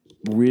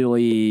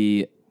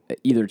really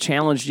either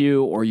challenged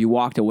you or you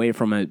walked away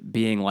from it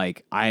being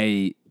like,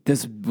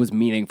 this was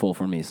meaningful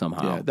for me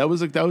somehow? Yeah, that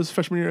was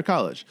freshman year of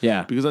college.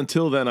 Yeah. Because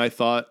until then I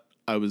thought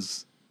I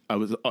was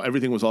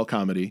everything was all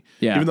comedy.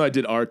 Yeah. Even though I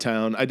did Our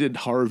Town, I did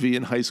Harvey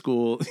in high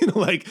school,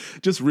 like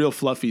just real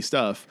fluffy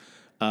stuff.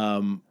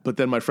 But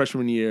then my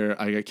freshman year,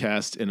 I got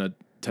cast in a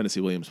Tennessee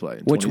Williams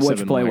play. Which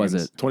play was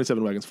it?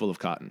 27 Wagons Full of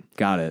Cotton.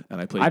 Got it.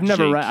 And I played. I've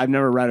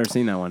never read or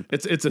seen that one.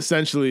 It's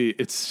essentially,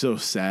 it's so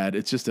sad.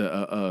 It's just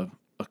a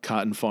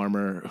cotton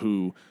farmer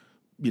who,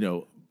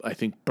 I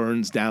think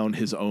burns down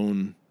his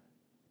own.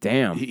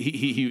 Damn.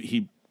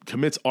 He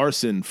commits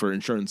arson for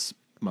insurance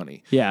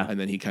money. Yeah. And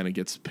then he kind of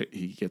gets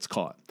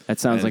caught. That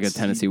sounds like a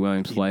Tennessee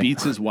Williams play. He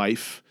beats his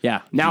wife. Yeah.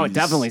 Now it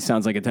definitely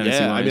sounds like a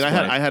Tennessee Williams play.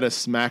 I had to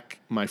smack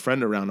my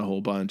friend around a whole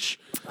bunch.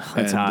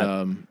 That's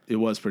hot. It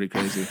was pretty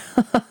crazy.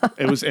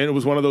 It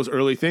was one of those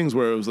early things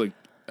where it was like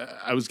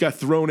I got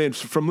thrown in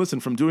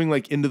from doing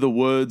like Into the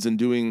Woods and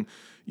doing,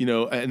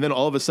 and then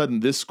all of a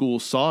sudden this school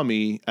saw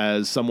me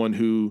as someone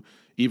who,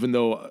 even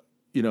though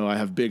I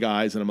have big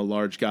eyes and I'm a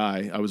large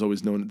guy, I was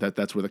always known that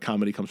that's where the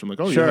comedy comes from.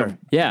 Like, oh, sure.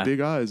 you have big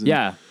eyes.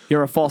 And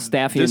you're a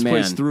Falstaffian man. This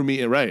place threw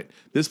me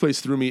This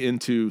place threw me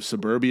into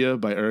Suburbia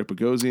by Eric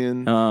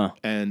Bogosian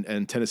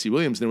and Tennessee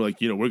Williams. And they were like,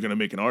 we're going to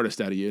make an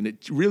artist out of you. And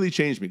it really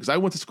changed me because I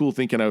went to school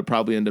thinking I would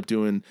probably end up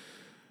doing,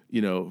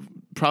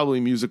 probably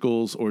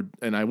musicals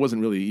and I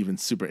wasn't really even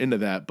super into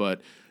that.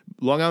 But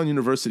Long Island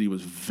University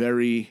was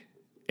very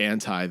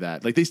anti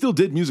that. Like they still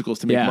did musicals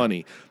to make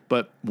money,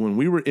 but when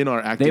we were in our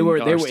acting, it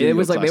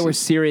was like they were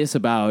serious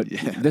about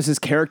this is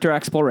character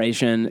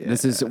exploration. Yeah.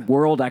 This is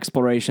world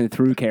exploration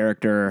through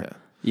character.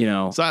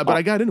 Yeah. So, but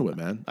I got into it,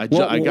 man.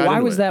 Why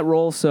was that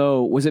role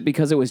so? Was it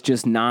because it was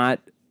just not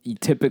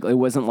typically? It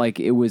wasn't like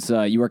it was.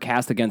 You were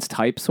cast against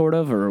type, sort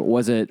of, or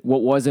was it?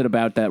 What was it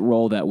about that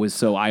role that was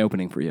so eye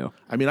opening for you?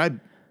 I mean, I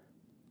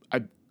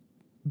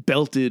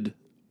belted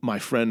my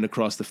friend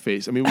across the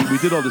face. I mean, we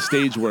did all the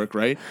stage work,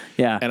 right?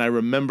 Yeah. And I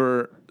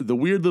remember the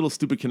weird little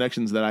stupid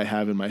connections that I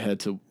have in my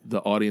head to the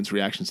audience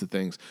reactions to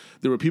things.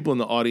 There were people in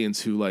the audience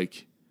who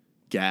like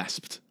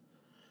gasped.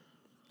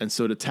 And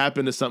so to tap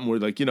into something where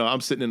like,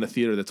 I'm sitting in a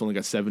theater that's only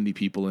got 70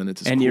 people in it.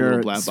 It's a cool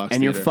little black box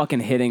and theater. you're fucking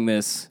hitting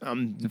this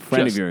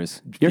friend of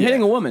yours. You're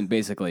hitting a woman,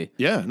 basically.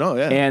 Yeah, no,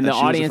 yeah. And the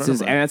audience and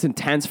that's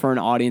intense for an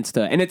audience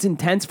and it's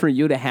intense for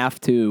you to have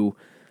to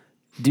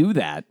do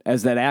that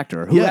as that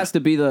actor who has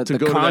to be the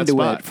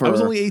conduit for. I was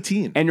only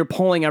 18, and you're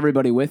pulling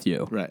everybody with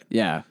you, right?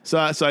 Yeah. So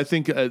I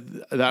think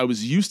that I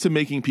was used to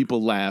making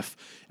people laugh,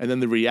 and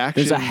then the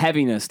reaction. There's a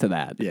heaviness to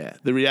that. Yeah,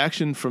 the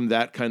reaction from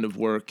that kind of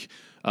work.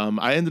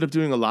 I ended up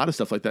doing a lot of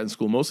stuff like that in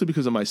school, mostly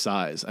because of my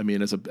size. I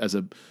mean, as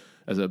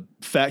a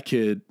fat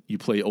kid, you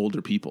play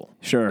older people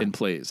in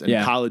plays,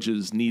 and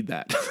colleges need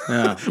that.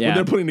 When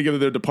they're putting together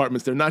their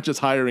departments, they're not just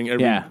hiring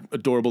every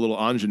adorable little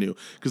ingenue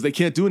because they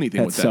can't do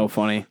anything with them. That's so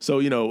funny.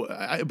 So,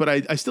 but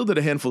I still did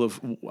a handful of,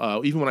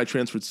 even when I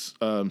transferred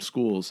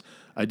schools,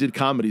 I did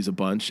comedies a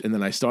bunch, and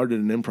then I started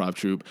an improv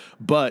troupe.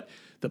 But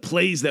the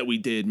plays that we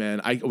did,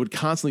 man, I would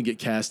constantly get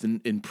cast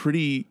in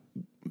pretty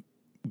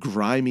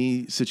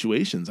grimy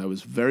situations. I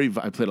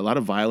played a lot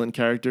of violent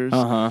characters.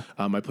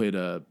 I played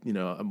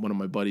one of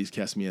my buddies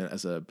cast me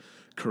as a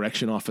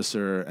correction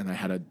officer, and I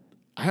had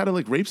to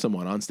like rape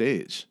someone on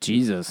stage.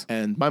 Jesus.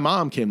 And my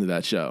mom came to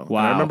that show. Wow.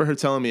 And I remember her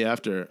telling me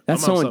after.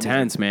 That's so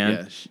intense,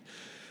 man.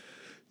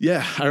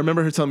 Yeah, I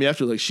remember her telling me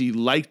after, like, she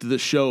liked the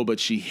show,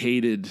 but she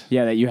hated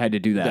that you had to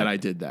do that. that I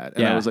did that.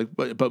 And I was like,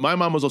 but my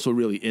mom was also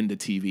really into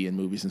TV and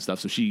movies and stuff,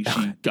 so she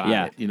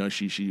got it. You know,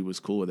 she was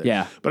cool with it.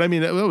 Yeah. But I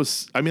mean, it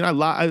was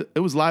it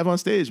was live on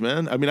stage,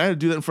 man. I mean, I had to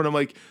do that in front of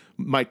like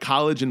my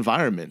college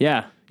environment.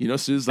 Yeah. You know,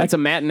 so it's like that's a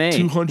matinee.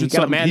 200 you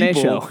got a matinee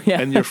people, show.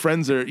 Yeah. and your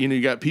friends are, you know,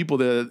 you got people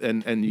there,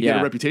 and you get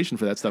a reputation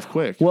for that stuff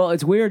quick. Well,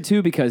 it's weird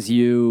too because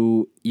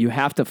you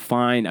have to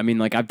find. I mean,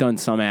 like I've done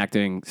some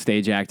acting,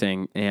 stage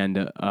acting,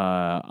 and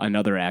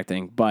another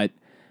acting, but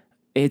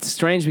it's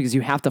strange because you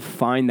have to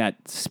find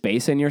that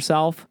space in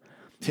yourself,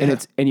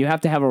 and you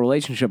have to have a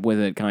relationship with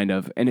it, kind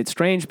of. And it's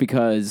strange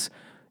because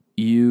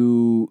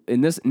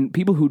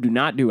people who do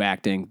not do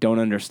acting don't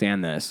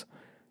understand this.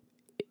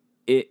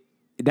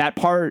 That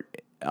part.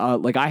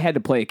 Like I had to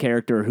play a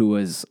character who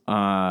was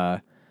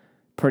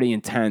pretty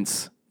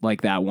intense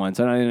like that once.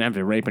 And I didn't have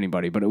to rape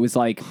anybody, but it was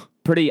like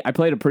I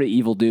played a pretty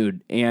evil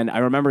dude. And I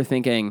remember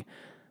thinking,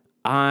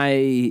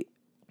 I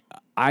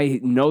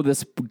know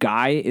this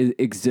guy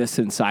exists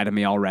inside of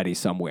me already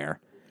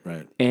somewhere.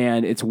 Right.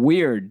 And it's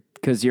weird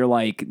because you're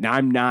like, now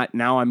I'm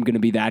going to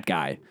be that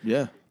guy.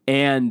 Yeah.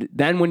 And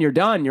then when you're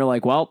done, you're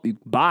like, well,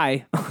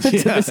 bye. To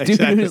this dude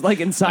who's like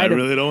inside I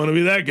really don't want to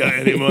be that guy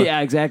anymore.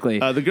 Yeah, exactly.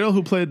 The girl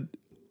who played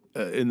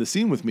in the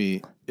scene with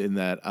me in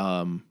that,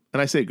 and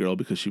I say girl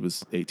because she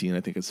was 18. I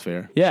think it's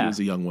fair. Yeah, she was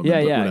a young woman.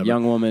 Yeah, whatever.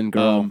 Young woman,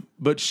 girl.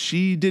 But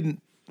she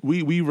didn't.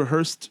 We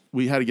rehearsed.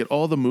 We had to get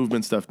all the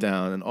movement stuff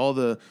down and all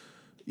the,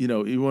 you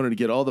know, we wanted to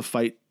get all the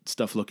fight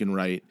stuff looking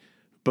right.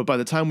 But by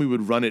the time we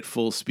would run it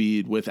full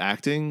speed with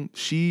acting,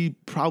 she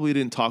probably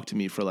didn't talk to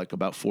me for like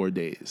about 4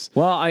 days.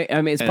 Well, I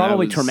mean, it's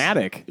probably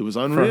traumatic. It was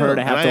unreal for her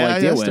to have to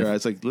like deal with. I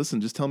was like,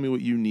 listen, just tell me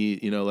what you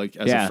need. You know, like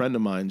as a friend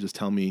of mine, just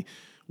tell me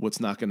what's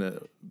not going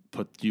to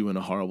put you in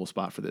a horrible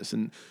spot for this.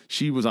 And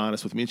she was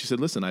honest with me, and she said,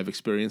 listen, I've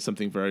experienced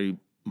something very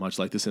much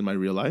like this in my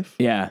real life.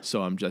 Yeah.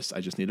 So I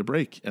just need a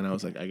break. And I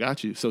was like, I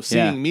got you. So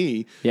seeing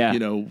me, you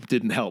know,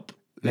 didn't help.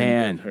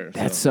 Man,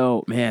 that's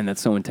so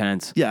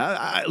intense. Yeah,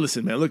 I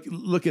listen, man.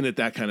 Looking at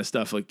that kind of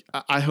stuff, like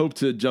I hope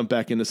to jump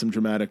back into some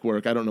dramatic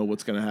work. I don't know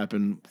what's going to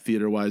happen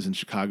theater wise in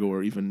Chicago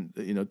or even,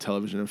 you know,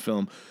 television and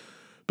film,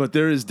 but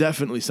there is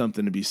definitely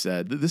something to be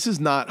said. This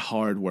is not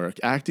hard work.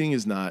 Acting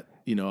is not.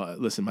 You know,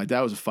 listen, my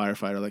dad was a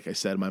firefighter, like I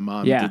said. My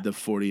mom did the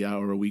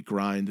 40-hour-a-week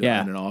grind in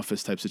an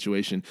office type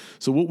situation.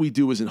 So what we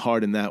do isn't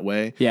hard in that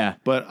way. Yeah.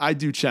 But I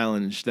do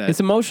challenge that.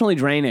 It's emotionally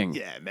draining.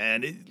 Yeah,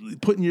 man.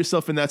 Putting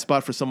yourself in that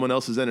spot for someone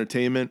else's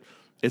entertainment,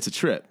 it's a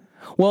trip.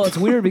 Well, it's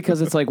weird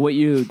because it's like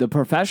the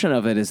profession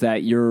of it is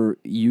that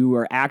you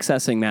are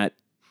accessing that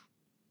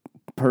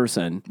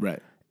person.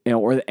 Right. You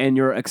know, and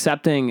you're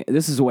accepting.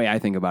 This is the way I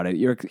think about it.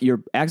 You're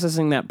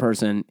accessing that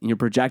person, you're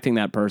projecting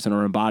that person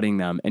or embodying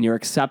them, and you're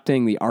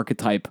accepting the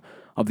archetype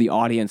of the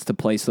audience to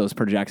place those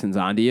projections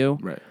onto you.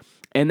 Right.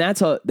 And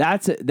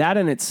that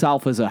in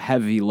itself is a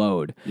heavy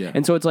load. Yeah.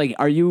 And so it's like,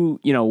 are you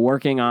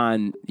working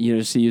on,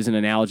 just to use an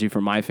analogy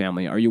from my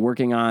family, are you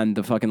working on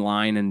the fucking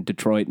line in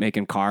Detroit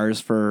making cars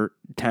for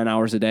 10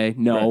 hours a day?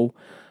 No. Right.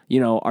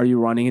 Are you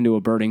running into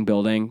a burning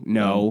building?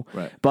 No.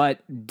 Right.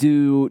 But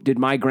did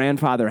my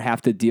grandfather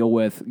have to deal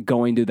with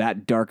going to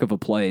that dark of a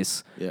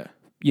place? Yeah.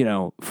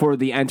 For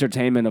the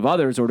entertainment of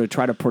others or to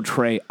try to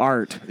portray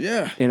art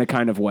in a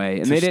kind of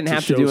way. And they didn't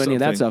have to do any of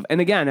that stuff. And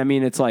again, I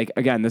mean, it's like,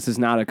 this is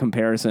not a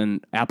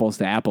comparison apples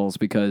to apples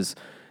because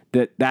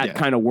that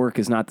kind of work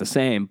is not the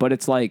same. But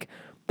it's like,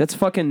 that's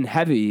fucking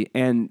heavy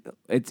and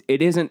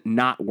it isn't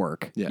not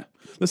work. Yeah.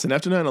 Listen,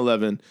 after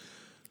 9/11,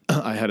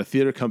 I had a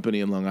theater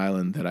company in Long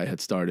Island that I had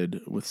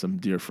started with some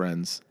dear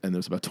friends, and there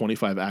was about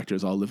 25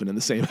 actors all living in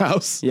the same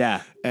house.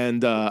 Yeah.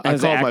 And I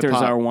called actors my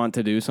pop. Are wont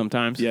to do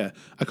sometimes. Yeah.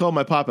 I called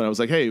my pop and I was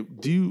like, hey,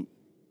 do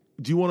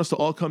you want us to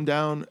all come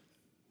down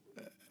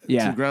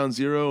to ground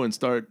zero and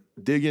start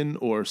digging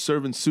or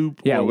serving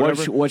soup or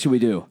whatever? What should we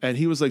do? And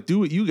he was like, do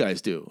what you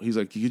guys do. He's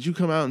like, could you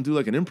come out and do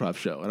like an improv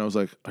show? And I was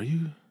like, are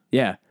you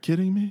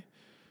kidding me?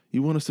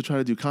 You want us to try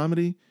to do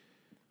comedy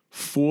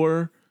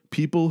for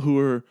people who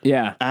are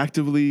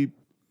actively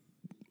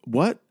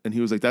what? And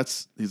he was like,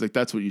 that's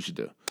what you should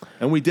do.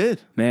 And we did.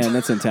 Man,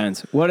 that's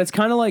intense. Well, it's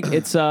kind of like,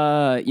 it's,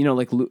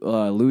 like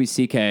Louis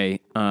C.K.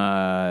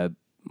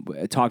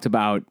 Talked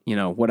about,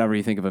 whatever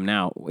you think of him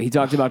now. He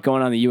talked about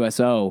going on the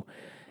USO,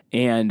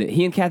 and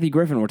he and Kathy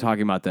Griffin were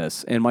talking about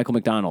this, and Michael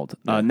McDonald,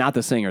 not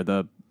the singer,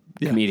 the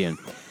comedian.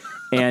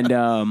 And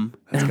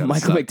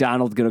Michael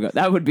McDonald's gonna go.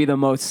 That would be the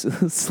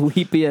most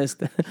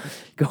sleepiest.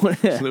 Going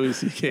Louis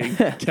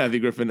C.K., Kathy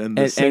Griffin, and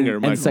the singer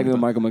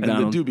Michael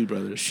McDonald, and the Doobie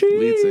Brothers.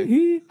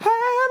 He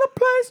had a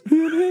place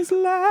in his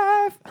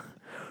life.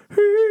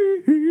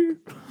 He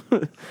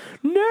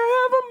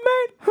never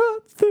made her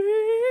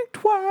think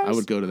twice. I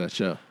would go to that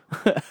show.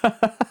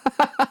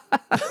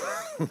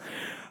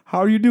 How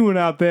are you doing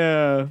out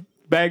there,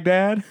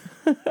 Baghdad?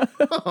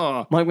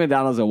 Mike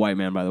McDonald's a white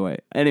man, by the way.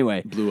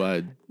 Anyway.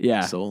 Blue-eyed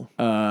soul.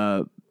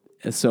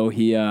 So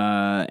he,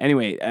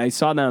 anyway, I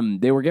saw them,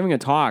 they were giving a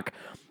talk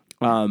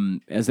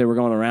as they were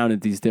going around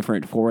at these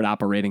different forward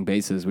operating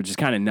bases, which is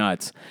kind of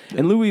nuts.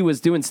 And Louis was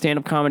doing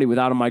stand-up comedy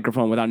without a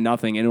microphone, without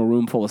nothing, in a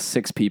room full of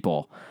 6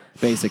 people,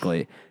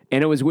 basically.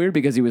 And it was weird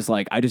because he was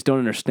like, I just don't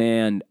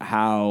understand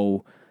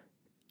how,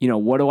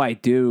 what do I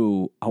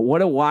do? What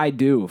do I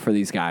do for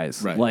these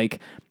guys? Right. Like,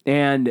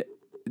 and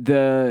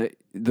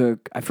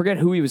I forget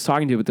who he was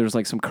talking to, but there's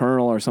like some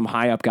colonel or some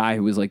high up guy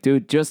who was like,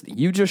 dude, just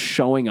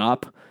showing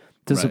up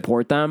to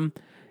support them,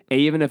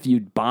 even if you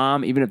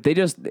bomb, even if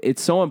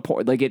it's so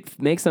important. Like,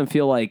 it makes them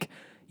feel like,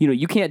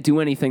 you can't do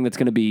anything that's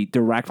going to be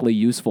directly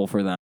useful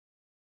for them.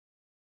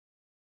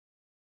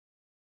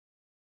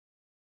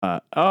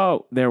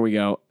 There we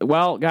go.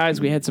 Well,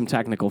 guys, we had some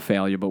technical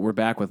failure, but we're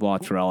back with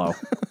Tarello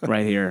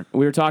right here.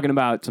 We were talking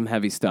about some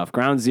heavy stuff.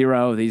 Ground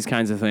Zero, these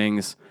kinds of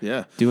things.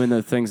 Yeah. Doing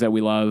the things that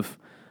we love.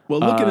 Well,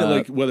 looking at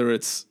like whether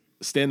it's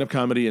stand-up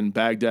comedy in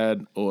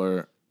Baghdad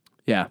or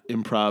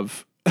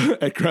improv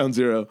at Ground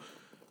Zero,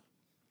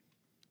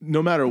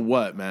 no matter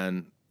what,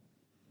 man,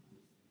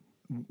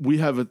 you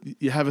have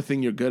a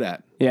thing you're good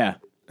at. Yeah.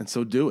 And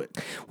so do it.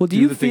 Well, do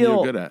you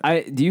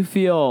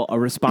feel a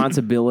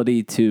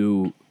responsibility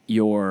to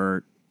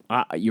your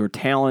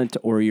talent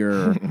or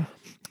your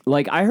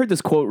like, I heard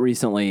this quote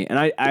recently, and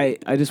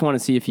I just want to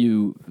see if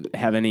you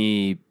have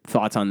any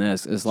thoughts on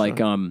this. Is like,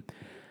 sure.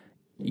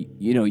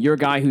 You're a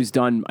guy who's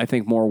done, I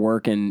think, more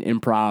work in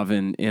improv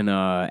and in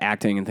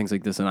acting and things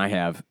like this than I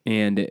have,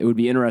 and it would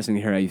be interesting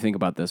to hear how you think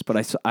about this.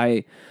 But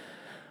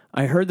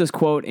I heard this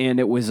quote, and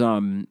it was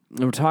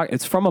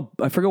it's from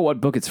I forget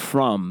what book it's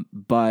from,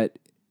 but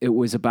it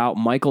was about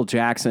Michael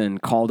Jackson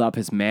called up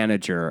his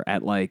manager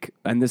at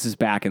and this is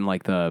back in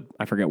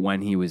I forget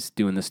when he was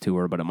doing this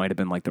tour, but it might have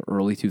been like the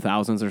early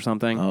 2000s or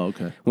something. Oh,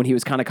 okay. When he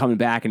was kind of coming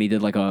back and he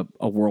did like a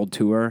world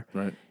tour.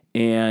 Right.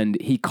 And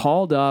he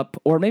called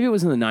up, or maybe it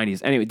was in the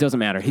 90s. Anyway, it doesn't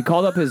matter. He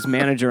called up his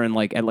manager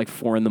at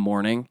 4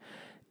 a.m.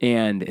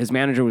 And his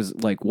manager was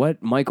like,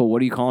 "What, Michael,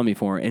 what are you calling me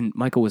for?" And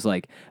Michael was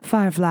like,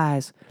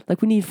 "Fireflies.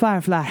 Like, we need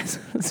fireflies."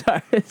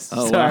 Sorry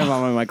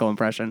about my Michael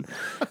impression.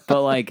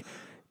 But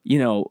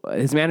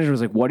his manager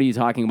was like, "What are you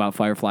talking about,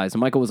 fireflies?"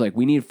 And Michael was like,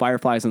 "We need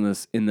fireflies in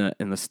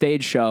the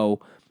stage show.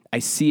 I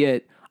see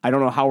it. I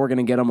don't know how we're going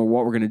to get them or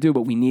what we're going to do,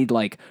 but we need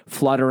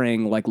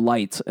fluttering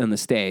lights on the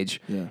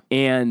stage." Yeah.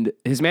 And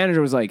his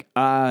manager was like,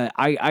 I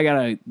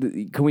gotta,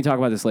 can we talk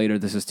about this later?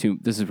 This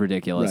is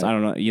ridiculous. Right. I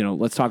don't know.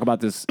 Let's talk about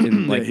this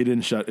in it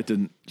didn't shut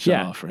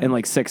off for him.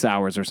 in 6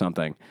 hours or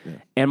something. Yeah.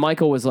 And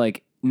Michael was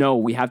like, "No,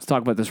 we have to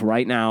talk about this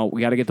right now.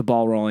 We got to get the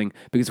ball rolling,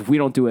 because if we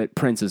don't do it,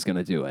 Prince is going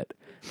to do it."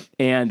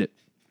 And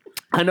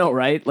I know,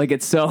 right? Like,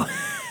 it's so.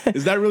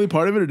 Is that really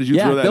part of it, or did you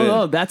throw that in?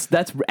 No, that's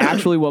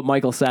actually what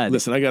Michael said.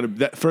 Listen,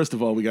 first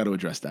of all, we got to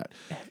address that,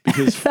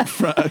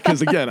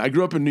 because again, I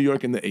grew up in New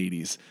York in the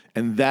 80s,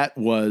 and that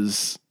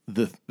was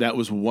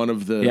one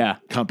of the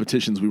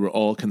competitions we were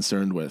all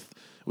concerned with,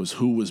 was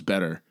who was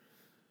better,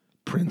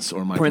 Prince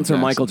or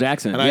Michael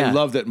Jackson. And I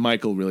love that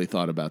Michael really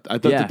thought about that. I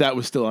thought that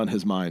was still on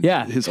his mind.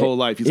 Yeah. His whole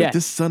life. He's like,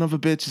 this son of a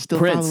bitch is still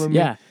Prince, following me.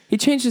 Yeah. He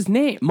changed his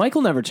name.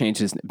 Michael never changed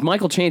his name.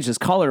 Michael changed his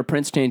color.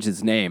 Prince changed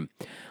his name.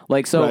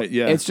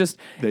 It's just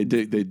they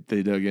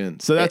dug in.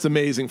 So that's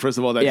amazing. First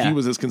of all, that he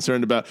was as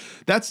concerned about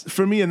that's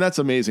for me, and that's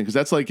amazing, because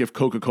that's like if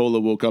Coca-Cola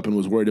woke up and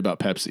was worried about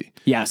Pepsi.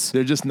 Yes,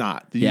 they're just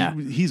not.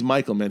 He's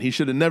Michael, man. He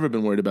should have never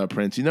been worried about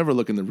Prince. You never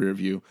look in the rear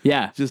view.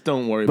 Yeah, just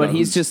don't worry. But about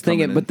he's just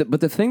thinking. But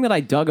the thing that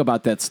I dug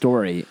about that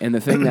story, and the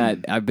thing that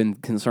I've been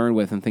concerned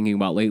with and thinking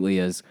about lately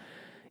is,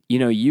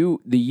 the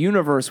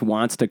universe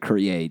wants to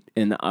create,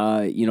 and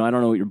I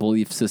don't know what your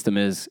belief system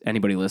is,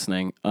 anybody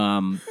listening.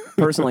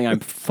 Personally,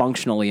 I'm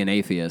functionally an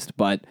atheist,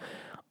 but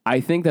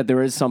I think that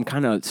there is some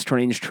kind of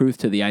strange truth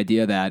to the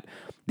idea that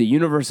the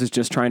universe is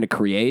just trying to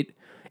create,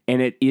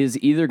 and it is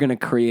either going to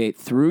create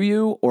through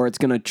you, or it's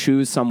going to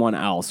choose someone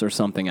else or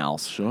something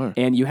else. Sure.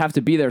 And you have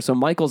to be there. So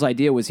Michael's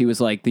idea was, he was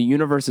like, the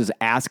universe is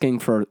asking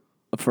for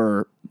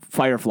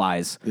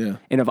fireflies. Yeah.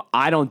 And if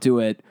I don't do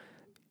it,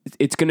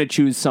 it's going to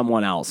choose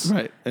someone else.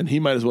 Right. And he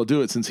might as well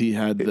do it, since he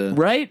had the...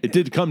 Right? It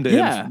did come to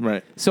him.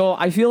 Right. So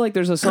I feel like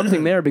there's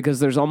something there, because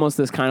there's almost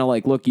this kind of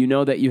look,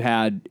 that you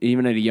had,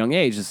 even at a young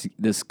age,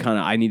 this kind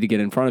of, I need to get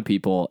in front of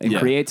people and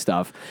create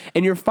stuff.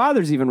 And your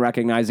father's even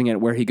recognizing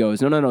it, where he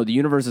goes, no, the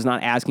universe is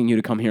not asking you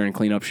to come here and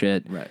clean up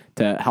shit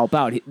to help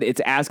out. It's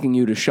asking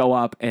you to show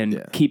up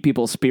and keep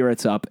people's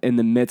spirits up in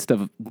the midst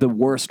of the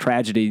worst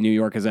tragedy New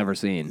York has ever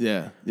seen.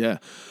 Yeah, yeah.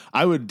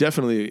 I would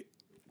definitely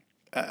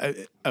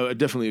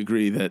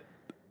agree that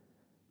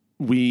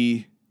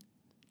we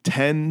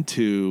tend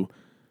to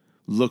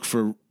look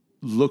for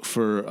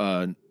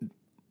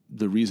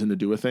the reason to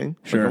do a thing.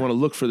 Sure. I want to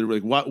look for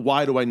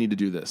why do I need to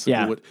do this?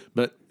 Yeah.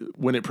 But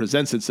when it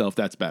presents itself,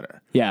 that's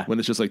better. Yeah. When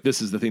it's just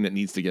this is the thing that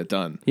needs to get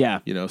done.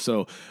 Yeah.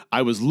 So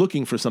I was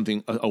looking for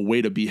something, a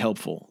way to be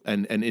helpful.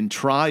 And in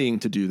trying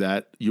to do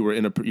that, you're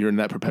in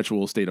that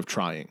perpetual state of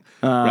trying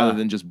rather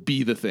than just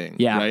be the thing.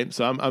 Yeah. Right.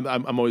 So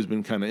I'm always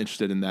been kind of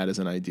interested in that as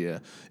an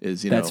idea,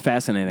 is, that's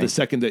fascinating. The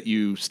second that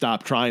you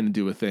stop trying to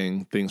do a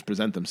thing, things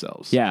present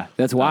themselves. Yeah.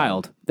 That's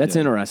wild. That's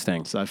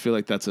interesting. So I feel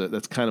like that's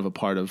kind of a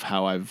part of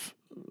how I've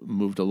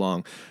moved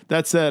along.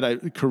 That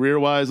said,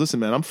 career-wise, listen,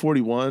 man, I'm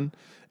 41.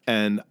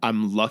 And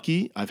I'm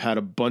lucky. I've had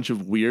a bunch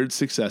of weird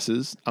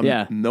successes.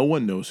 No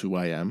one knows who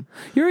I am.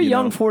 You're a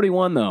young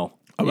 41, though.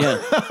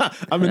 Yeah.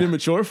 I'm an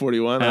immature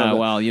 41.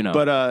 Well, you know.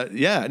 But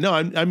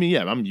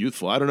I'm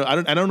youthful. I don't know.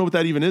 I don't know what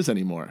that even is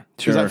anymore.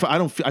 Sure.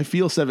 I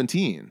feel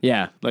 17.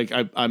 Yeah. Like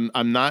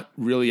I'm not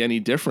really any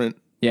different.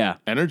 Yeah.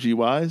 Energy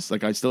wise,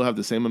 like I still have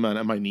the same amount,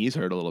 and my knees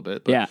hurt a little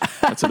bit. But yeah.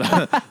 that's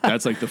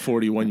like the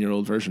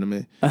 41-year-old version of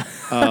me.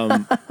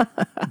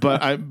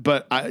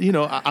 But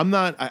I'm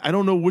not. I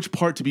don't know which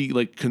part to be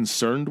like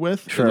concerned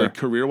with, sure. like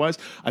career wise.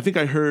 I think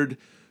I heard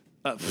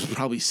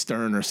probably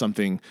Stern or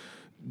something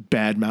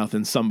bad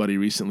mouthing somebody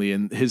recently,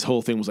 and his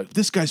whole thing was like,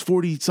 "This guy's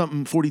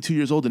 40-something, 42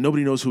 years old, and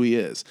nobody knows who he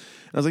is."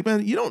 And I was like,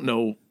 "Man, you don't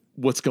know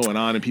what's going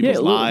on in people's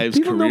lives,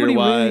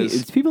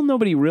 career-wise."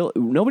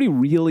 Nobody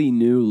really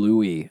knew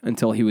Louis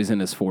until he was in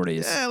his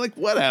 40s. Yeah, like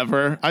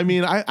whatever. I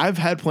mean, I've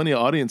had plenty of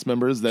audience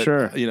members that,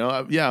 sure.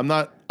 I'm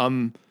not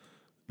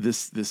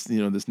this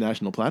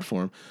national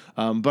platform,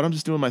 but I'm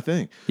just doing my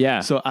thing. Yeah.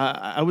 So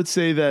I would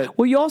say that.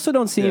 Well, you also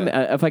don't seem,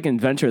 if I can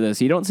venture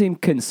this, you don't seem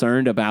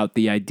concerned about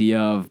the idea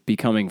of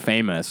becoming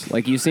famous.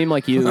 Like you seem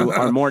like you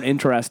are more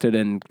interested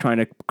in trying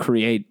to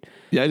create.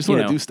 Yeah, I just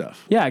want to do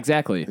stuff. Yeah,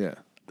 exactly. Yeah.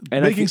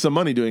 And making some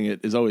money doing it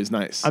is always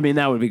nice. I mean,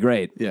 that would be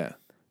great. Yeah.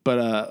 But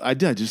I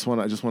just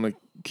want to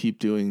keep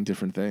doing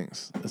different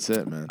things. That's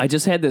it, man. I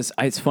just had this.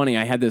 It's funny.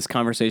 I had this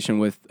conversation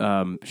with.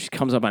 She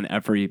comes up on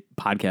every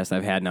podcast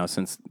I've had now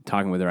since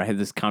talking with her. I had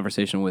this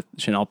conversation with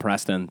Chanel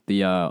Preston,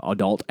 the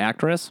adult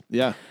actress.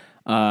 Yeah.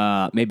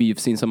 Maybe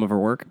you've seen some of her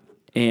work,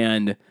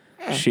 and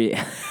she.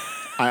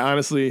 I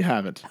honestly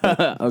haven't.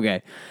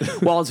 Okay.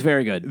 Well, it's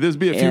very good. There's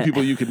be a few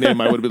people you could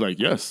name. I would be like,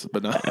 yes,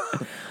 but no.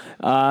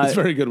 It's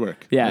very good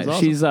work. Yeah,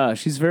 awesome.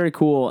 She's very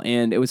cool,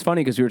 and it was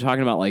funny because we were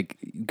talking about like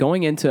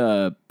going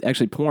into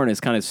actually porn is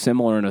kind of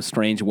similar in a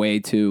strange way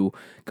to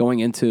going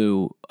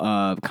into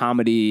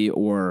comedy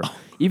or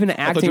even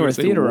acting or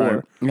theater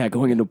art. Yeah,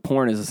 going into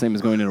porn is the same as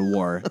going into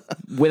war,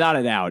 without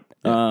a doubt.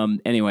 Yeah.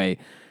 Anyway,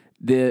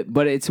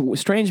 but it's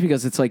strange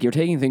because it's like you're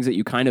taking things that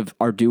you kind of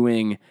are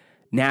doing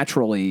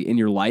naturally in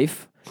your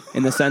life,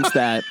 in the sense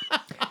that.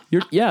 You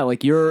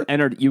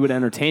would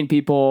entertain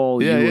people.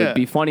 Yeah, you would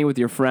be funny with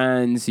your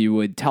friends. You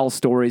would tell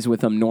stories with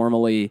them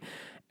normally,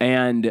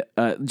 and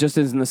just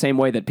as in the same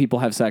way that people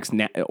have sex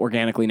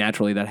organically,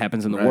 naturally, that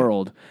happens in the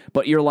world.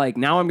 But you're like,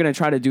 now I'm going to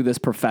try to do this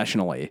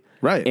professionally,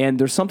 right? And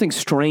there's something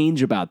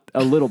strange about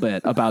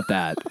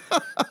that,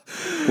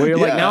 where you're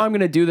like, now I'm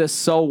going to do this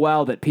so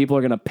well that people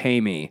are going to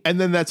pay me, and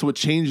then that's what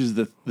changes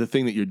the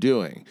thing that you're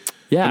doing.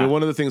 Yeah, I mean,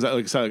 one of the things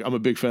I'm a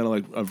big fan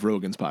of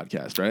Rogan's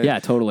podcast, right? Yeah,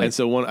 totally. And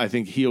so I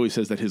think he always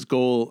says that his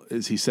goal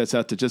is he sets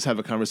out to just have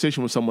a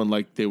conversation with someone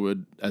like they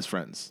would as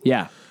friends.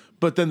 Yeah.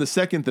 But then the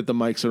second that the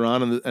mics are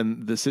on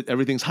and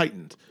everything's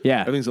heightened.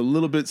 Yeah. Everything's a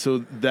little bit, so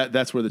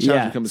that's where the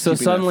challenge becomes. So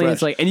suddenly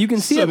it's like, and you can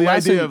see it. The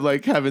idea of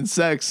like having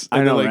sex.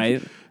 I know,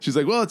 right? She's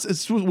like, well,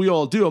 it's what we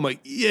all do. I'm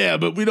like, yeah,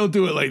 but we don't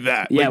do it like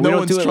that. Yeah, like, no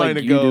one's trying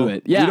to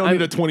go. Yeah, we don't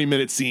need a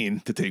 20-minute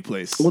scene to take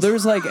place. Well,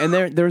 there's like, and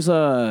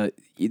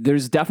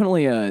there's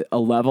definitely a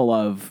level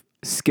of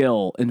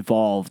skill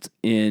involved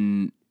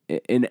in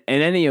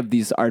any of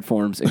these art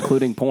forms,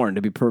 including porn,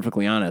 to be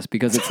perfectly honest,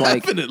 because it's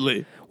like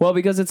definitely. Well,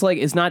 because it's like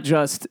it's not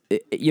just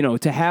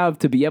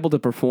to be able to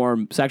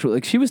perform sexually.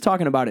 Like she was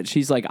talking about it.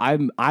 She's like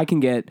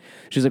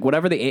she's like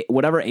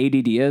whatever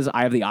ADD is,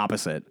 I have the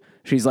opposite.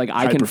 She's like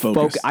I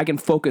can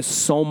focus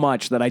so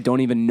much that I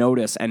don't even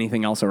notice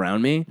anything else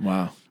around me.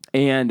 Wow.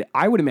 And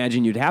I would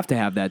imagine you'd have to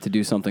have that to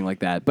do something like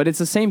that. But it's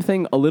the same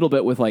thing a little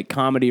bit with like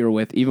comedy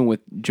or even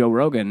with Joe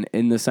Rogan,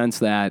 in the sense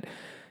that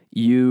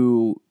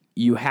you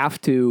have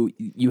to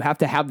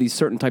have these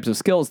certain types of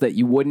skills that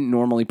you wouldn't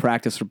normally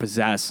practice or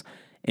possess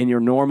in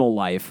your normal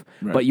life,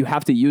 right. But you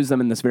have to use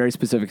them in this very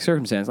specific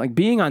circumstance. Like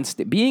being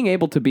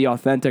able to be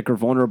authentic or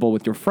vulnerable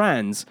with your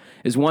friends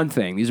is one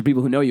thing. These are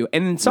people who know you.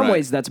 And in some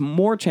ways that's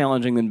more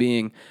challenging than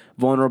being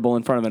vulnerable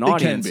in front of an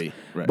audience. It can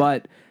be. Right.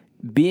 But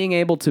being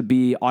able to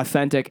be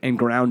authentic and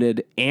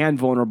grounded and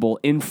vulnerable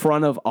in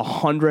front of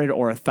 100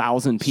 or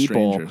 1,000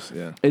 people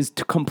is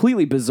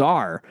completely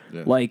bizarre.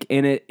 Yeah. Like,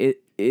 and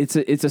it's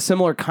a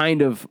similar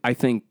kind of, I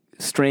think,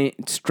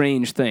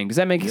 strange thing. Does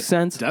that make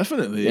sense?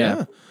 Definitely,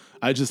 yeah.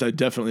 I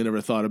definitely never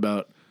thought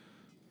about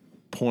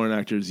porn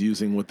actors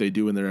using what they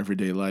do in their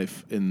everyday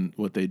life in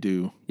what they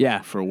do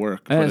for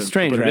work. It's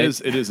strange, right?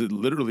 It is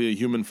literally a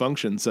human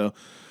function, so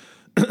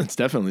it's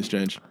definitely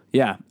strange.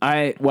 Yeah.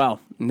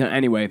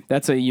 Anyway,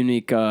 that's a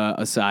unique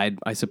aside,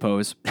 I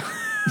suppose.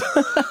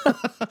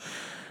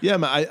 Yeah,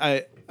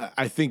 man,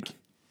 I think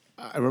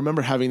I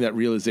remember having that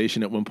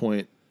realization at one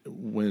point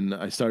when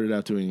I started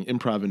out doing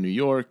improv in New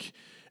York,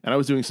 and I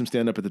was doing some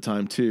stand-up at the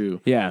time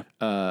too. Yeah.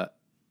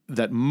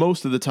 That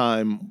most of the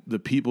time, the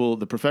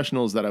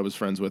professionals that I was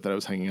friends with, that I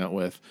was hanging out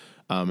with,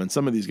 and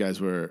some of these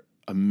guys were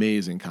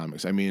amazing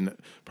comics. I mean,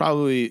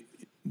 probably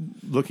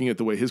looking at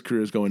the way his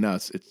career is going now,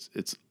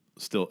 it's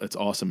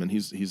awesome. And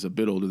he's a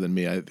bit older than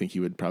me. I think he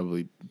would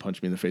probably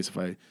punch me in the face if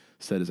I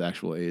said his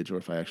actual age or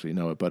if I actually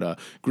know it, but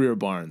Greer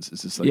Barnes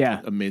is this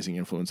amazing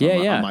influence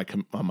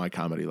on my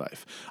comedy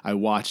life. I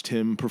watched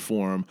him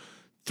perform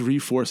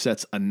 3-4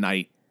 sets a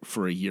night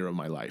for a year of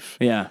my life.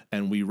 Yeah.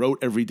 And we wrote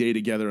every day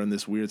together on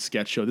this weird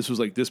sketch show. This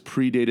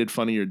predated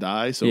Funny or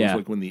Die. So it was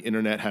like when the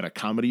internet had a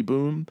comedy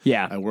boom.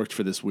 Yeah. I worked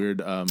for this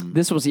weird...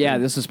 this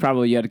was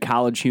probably, you had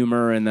College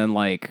Humor and then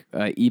like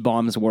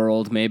E-Bombs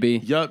World maybe.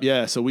 Yup,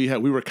 yeah. So we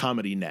were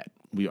Comedy Net.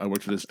 I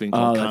worked for this thing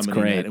called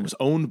Comedy Net. It was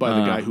owned by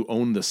the guy who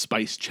owned the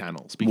Spice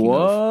Channel, speaking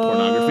of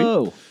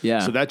pornography. Yeah.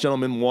 So that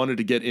gentleman wanted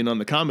to get in on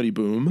the comedy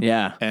boom.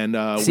 Yeah. And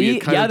we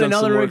had kind of done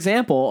another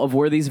example of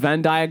where these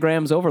Venn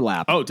diagrams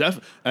overlap. Oh,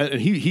 definitely.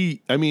 And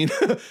I mean,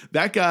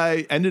 that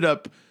guy ended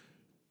up,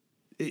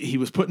 he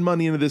was putting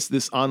money into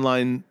this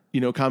online,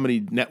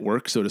 comedy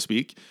network, so to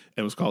speak.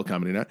 It was called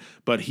Comedy Net.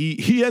 But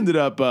he ended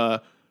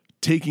up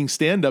taking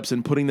stand-ups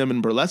and putting them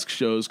in burlesque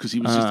shows because he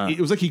was it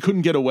was like he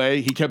couldn't get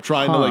away. He kept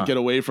trying to like get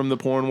away from the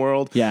porn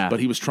world. Yeah. But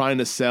he was trying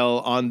to sell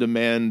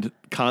on-demand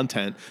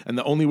content, and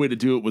the only way to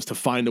do it was to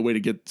find a way to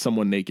get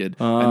someone naked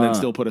and then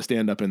still put a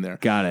stand-up in there.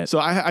 Got it. So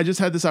I just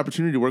had this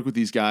opportunity to work with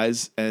these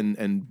guys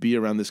and be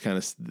around this kind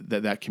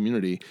of that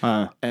community.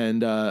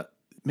 And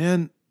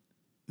man,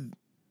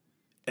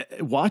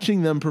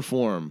 watching them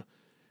perform,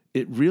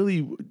 it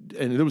really,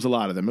 and there was a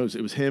lot of them.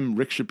 It was him.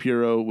 Rick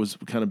Shapiro was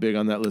kind of big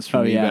on that list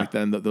for me back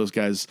then. Those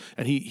guys,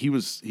 and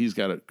he's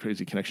got a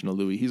crazy connection to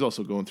Louis. He's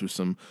also going through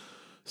some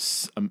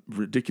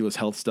ridiculous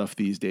health stuff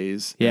these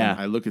days. Yeah,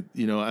 and I look at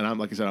and I'm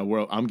like I said,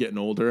 I'm getting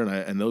older,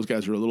 and those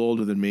guys are a little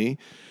older than me.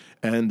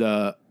 And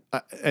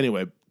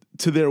anyway,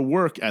 to their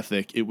work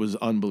ethic, it was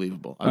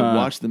unbelievable. I would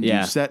watch them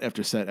do set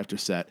after set after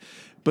set.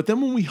 But then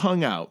when we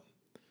hung out,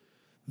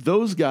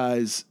 those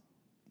guys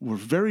were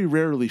very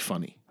rarely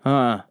funny.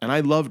 And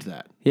I loved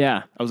that.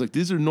 Yeah. I was like,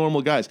 these are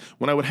normal guys.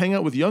 When I would hang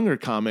out with younger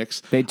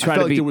comics, they try I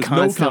felt to be there was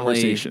no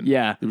conversation.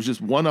 Yeah. It was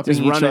just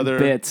one-upping each other.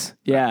 Bits.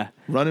 Yeah.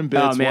 Running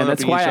bits. Oh, man.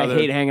 That's why I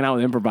hate hanging out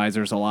with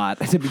improvisers a lot,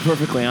 to be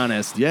perfectly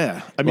honest.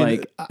 Yeah. I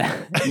mean,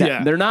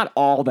 they're not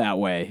all that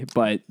way,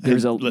 but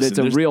there's a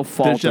real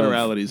fault. There's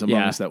generalities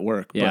among us that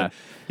work. Yeah. But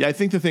yeah, I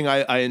think the thing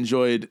I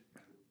enjoyed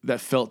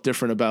that felt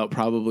different about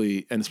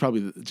probably, and it's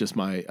probably just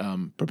my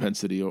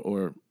propensity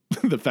or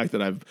the fact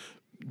that I've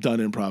done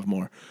improv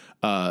more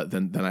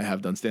than I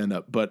have done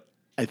stand-up. But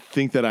I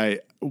think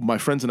that my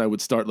friends and I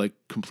would start like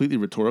completely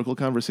rhetorical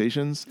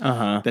conversations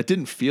that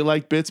didn't feel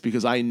like bits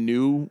because I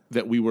knew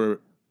that we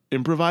were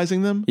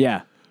improvising them.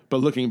 Yeah. But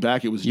looking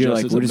back, it was You're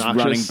just like, as we're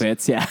obnoxious. Just running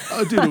bits, yeah.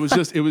 Oh, dude,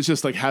 it was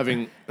just like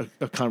having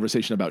a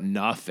conversation about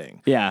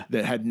nothing. Yeah.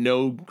 That had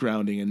no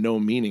grounding and no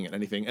meaning in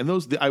anything. And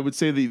I would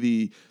say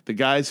the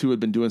guys who had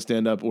been doing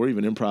stand-up or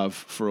even improv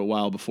for a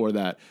while before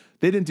that,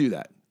 they didn't do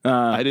that.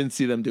 I didn't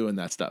see them doing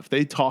that stuff.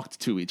 They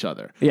talked to each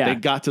other. Yeah. They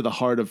got to the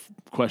heart of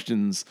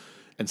questions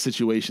and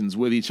situations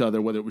with each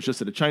other, whether it was just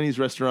at a Chinese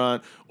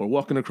restaurant or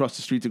walking across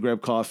the street to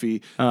grab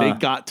coffee. They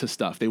got to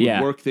stuff. They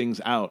would work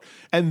things out.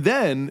 And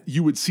then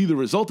you would see the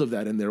result of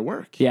that in their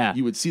work. Yeah.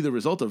 You would see the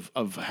result of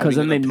having because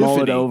then they'd epiphany.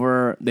 mull it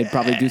over. They'd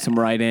probably do some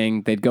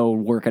writing. They'd go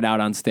work it out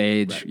on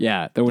stage. Right.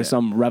 Yeah. There was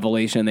some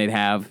revelation they'd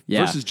have.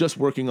 Yeah. Versus just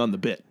working on the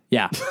bit.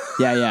 Yeah.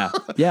 Yeah.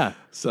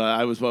 So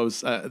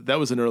that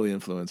was an early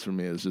influence for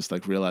me. It was just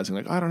like realizing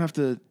like, I don't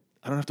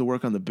have to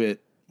work on the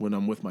bit when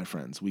I'm with my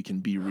friends. We can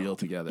be real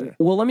together.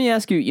 Well, let me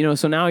ask you,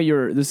 so now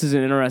this is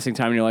an interesting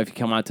time in your life. You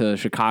come out to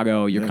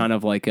Chicago. You're kind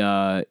of like,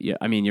 you've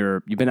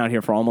been out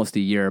here for almost a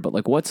year, but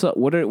like, what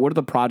are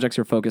the projects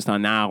you're focused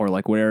on now? Or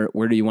like, where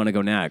do you want to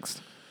go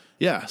next?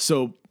 Yeah.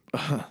 So,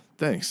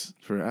 thanks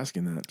for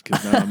asking that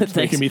because now it's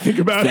making me think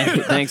about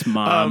it. Thanks,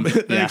 Mom.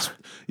 Thanks.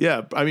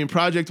 Yeah. I mean,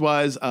 project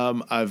wise,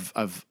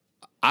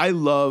 I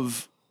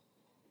love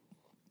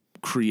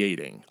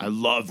creating. I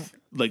love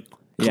like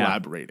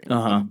collaborating.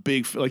 I'm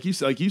big, like you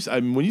said,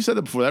 I mean, when you said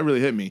that before, that really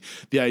hit me.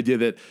 The idea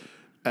that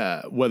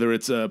whether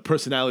it's a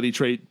personality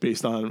trait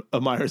based on a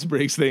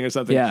Myers-Briggs thing or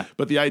something,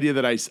 but the idea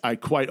that I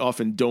quite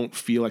often don't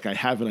feel like I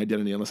have an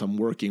identity unless I'm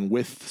working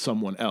with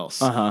someone else.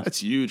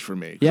 That's huge for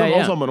me.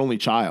 Also, I'm an only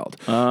child.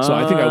 So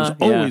I think I was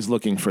always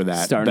looking for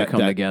that. Starting to come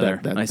together.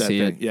 I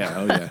see it. Yeah.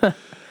 Oh, yeah.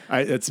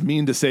 It's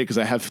mean to say because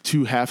I have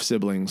 2 half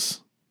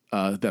siblings.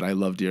 That I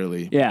love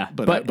dearly. Yeah.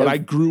 But I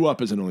grew up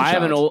as an only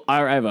child. I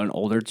have an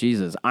older,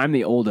 Jesus. I'm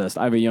the oldest.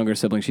 I have a younger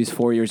sibling. She's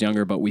 4 years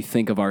younger, but we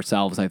think of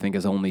ourselves, I think,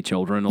 as only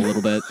children a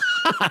little bit.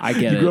 I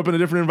get it. You grew up in a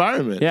different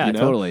environment. Yeah,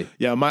 totally.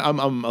 Yeah,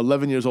 I'm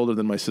 11 years older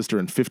than my sister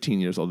and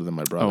 15 years older than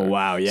my brother. Oh,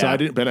 wow, yeah. So I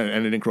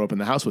didn't grow up in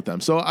the house with them.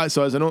 So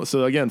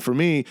again, for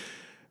me,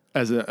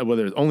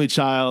 whether it's only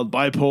child,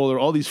 bipolar,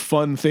 all these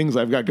fun things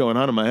I've got going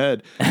on in my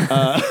head,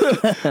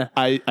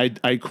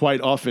 I quite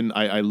often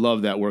I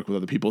love that work with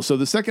other people. So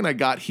the second I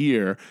got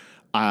here,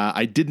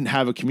 I didn't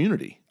have a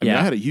community. I mean,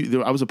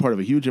 I was a part of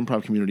a huge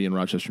improv community in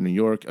Rochester, New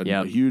York,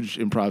 a huge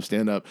improv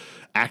stand-up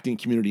acting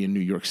community in New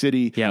York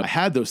City. I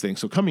had those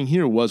things. So coming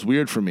here was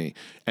weird for me.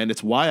 And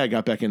it's why I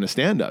got back into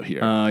stand-up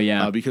here.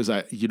 Because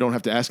you don't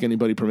have to ask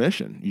anybody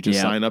permission. You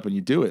just sign up and you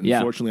do it.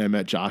 And fortunately, I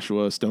met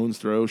Joshua Stone's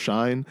Throw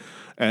Shine.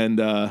 And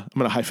I'm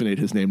going to hyphenate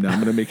his name now. I'm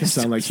going to make it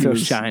sound like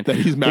that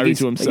he's married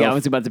to himself. Yeah, I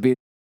was about to be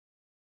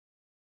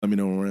Let me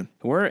know when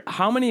we're in.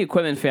 How many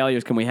equipment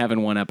failures can we have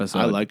in one episode?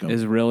 I like 'em.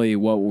 Is really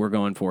what we're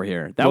going for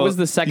here. That was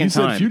the second you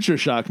time. said Future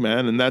Shock,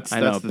 man, and that's I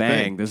know. the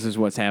Bang! thing. This is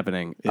what's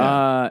happening.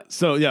 Yeah.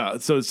 So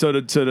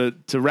to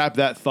wrap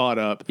that thought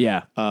up.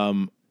 Yeah.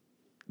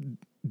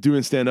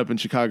 Doing stand up in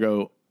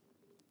Chicago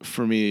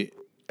for me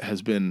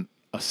has been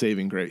a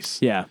saving grace.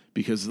 Yeah.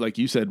 Because like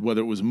you said,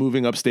 whether it was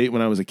moving upstate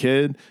when I was a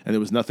kid and there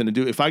was nothing to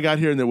do, if I got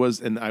here and I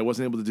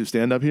wasn't able to do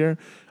stand up here,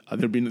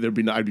 I'd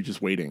be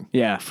just waiting.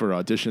 Yeah. For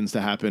auditions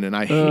to happen, and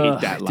I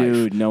hate that life.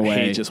 Dude, no way. I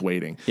hate just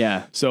waiting.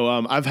 Yeah. So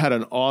I've had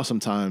an awesome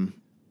time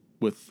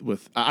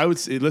with I would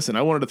say, listen,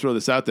 I wanted to throw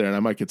this out there and I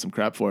might get some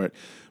crap for it,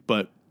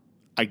 but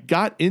I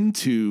got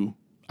into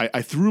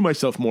I threw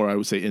myself more, I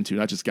would say into,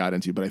 not just got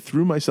into, but I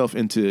threw myself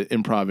into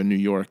improv in New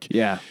York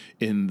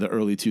in the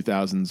early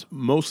 2000s,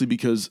 mostly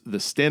because the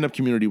stand-up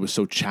community was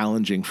so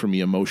challenging for me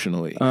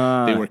emotionally.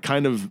 They were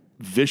kind of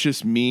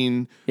vicious,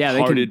 mean,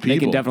 hearted people. They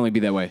can definitely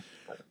be that way.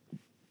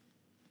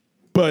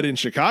 But in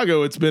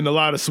Chicago, it's been a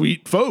lot of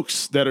sweet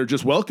folks that are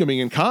just welcoming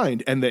and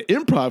kind. And the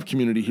improv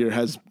community here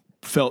has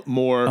felt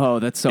more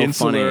that's so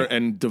insular funny.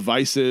 And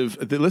divisive.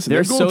 Listen,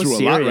 They're going so through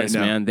serious, a lot right now.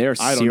 man. They're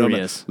I don't know, man.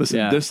 serious.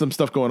 Listen, there's some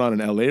stuff going on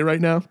in LA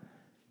right now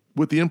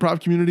with the improv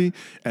community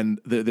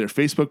and their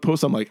Facebook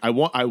posts. I'm like, I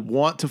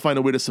want to find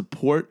a way to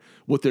support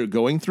what they're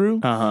going through,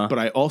 but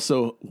I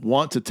also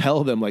want to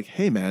tell them, like,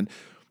 hey, man,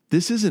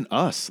 this isn't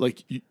us.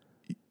 Like,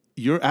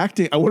 you're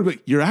acting. I want to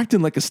be. You're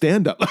acting like a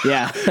stand-up.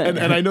 Yeah,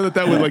 and I know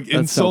that would like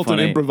insult an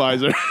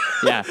improviser.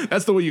 Yeah,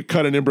 that's the way you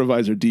cut an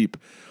improviser deep.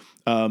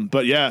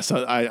 But yeah,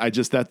 so I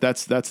just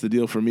that's the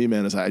deal for me,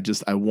 man. Is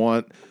I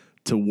want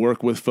to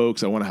work with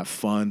folks. I want to have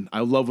fun. I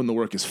love when the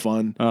work is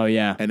fun. Oh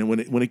yeah. And then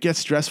when it gets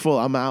stressful,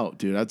 I'm out,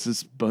 dude. That's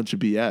just a bunch of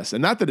BS.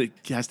 And not that it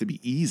has to be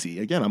easy.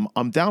 Again,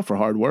 I'm down for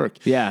hard work.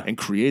 Yeah. And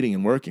creating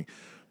and working.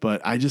 But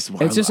it's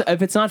just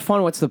if it's not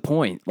fun, what's the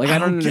point? Like I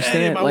don't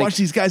understand. I watch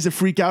these guys that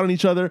freak out on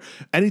each other.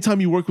 Anytime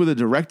you work with a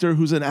director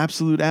who's an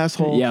absolute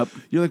asshole,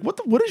 you're like,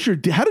 what is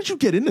how did you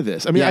get into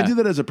this? I mean, I do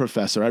that as a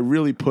professor. I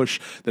really push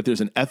that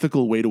there's an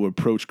ethical way to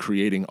approach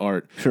creating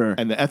art. Sure.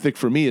 And the ethic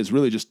for me is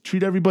really just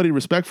treat everybody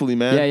respectfully,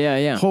 man.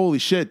 Yeah. Holy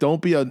shit,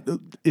 don't be an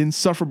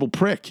insufferable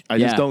prick. I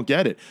just don't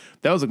get it.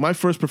 That was like my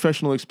first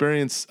professional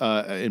experience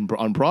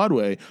on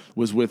Broadway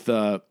was with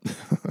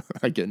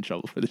I get in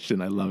trouble for this shit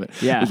and I love it.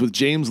 Yeah. It was with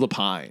James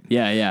Lapine.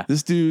 Yeah.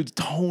 This dude's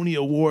Tony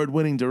Award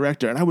winning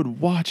director, and I would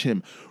watch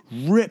him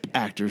rip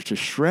actors to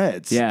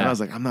shreds. Yeah. And I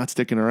was like, I'm not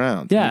sticking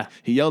around. Yeah.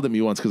 He yelled at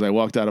me once because I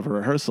walked out of a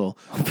rehearsal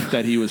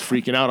that he was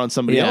freaking out on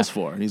somebody else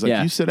for. And he's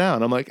like, you sit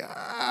down. I'm like,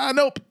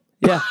 nope.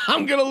 Yeah.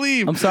 I'm going to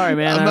leave. I'm sorry,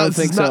 man. I don't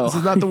think so. This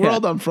is not the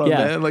world I'm from,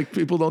 man. Like,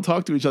 people don't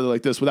talk to each other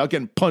like this without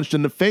getting punched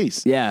in the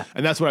face. Yeah.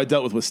 And that's what I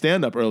dealt with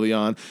stand-up early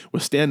on, where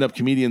stand-up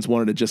comedians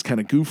wanted to just kind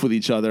of goof with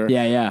each other.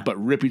 Yeah.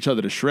 But rip each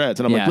other to shreds.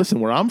 And I'm like, listen,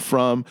 where I'm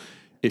from,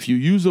 if you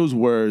use those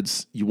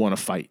words, you want to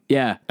fight.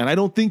 Yeah. And I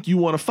don't think you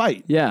want to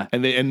fight. Yeah.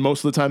 And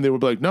most of the time they would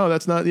be like, no,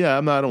 that's not,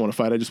 I don't want to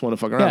fight. I just want to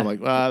fuck around. I'm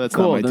like, that's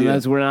cool. not my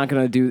deal. We're not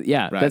going to do,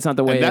 that's not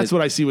the way. And that's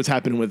what I see what's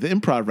happening with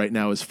improv right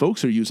now is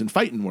folks are using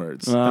fighting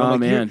words. Oh, and I'm like,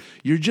 man.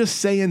 You're just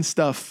saying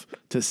stuff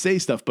to say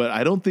stuff, but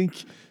I don't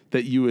think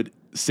that you would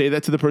say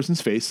that to the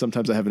person's face.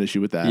 Sometimes I have an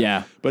issue with that.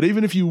 Yeah. But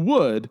even if you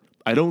would,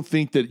 I don't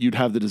think that you'd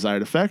have the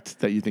desired effect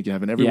that you think you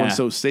have. And everyone's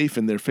so safe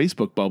in their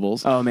Facebook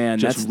bubbles. Oh man,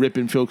 just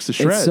ripping folks to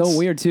shreds. It's so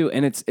weird too,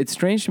 and it's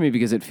strange to me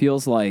because it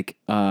feels like,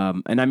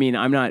 and I mean,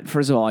 I'm not.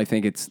 First of all, I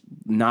think it's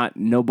not.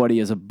 Nobody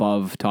is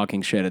above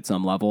talking shit at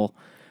some level,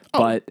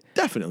 but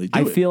definitely,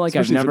 I feel like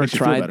I've never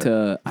tried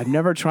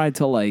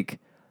to like.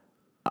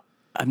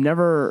 I've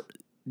never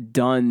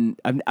done.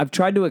 I've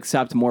tried to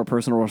accept more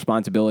personal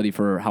responsibility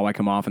for how I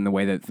come off and the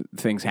way that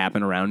things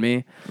happen around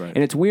me. Right.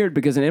 And it's weird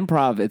because in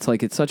improv, it's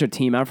like it's such a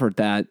team effort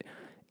that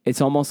it's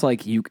almost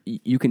like you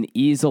can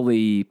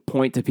easily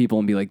point to people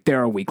and be like,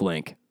 they're a weak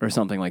link or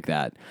something like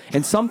that.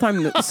 And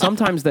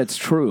sometimes that's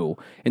true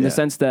in the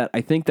sense that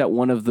I think that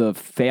one of the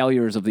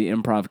failures of the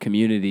improv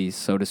community,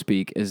 so to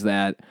speak, is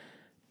that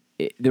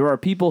there are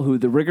people who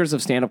the rigors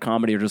of stand-up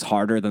comedy are just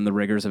harder than the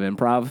rigors of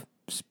improv.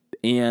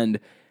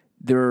 And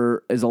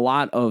there is a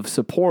lot of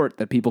support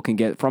that people can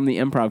get from the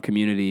improv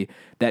community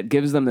that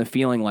gives them the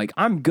feeling like,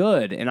 I'm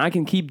good and I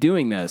can keep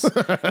doing this.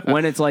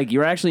 When it's like,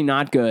 you're actually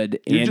not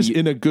good. You're just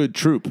in a good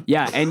troupe.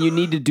 Yeah, and you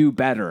need to do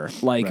better.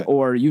 Like,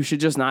 or you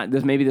should just not,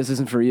 maybe this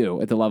isn't for you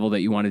at the level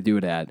that you want to do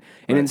it at.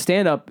 And in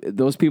stand-up,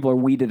 those people are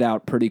weeded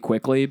out pretty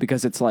quickly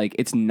because it's like,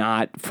 it's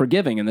not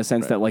forgiving in the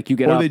sense that like you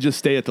get or up. They just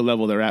stay at the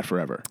level they're at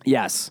forever.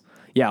 Yes.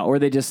 Yeah, or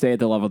they just stay at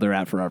the level they're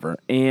at forever.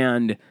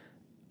 And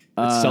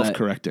it's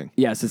self-correcting.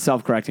 Yes, it's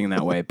self-correcting in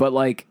that way. But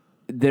like,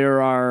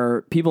 there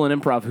are people in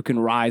improv who can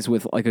rise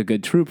with like a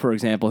good troupe, for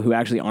example, who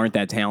actually aren't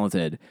that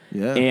talented.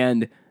 Yeah.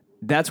 And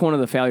that's one of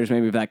the failures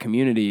maybe of that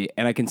community.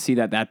 And I can see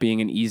that being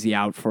an easy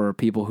out for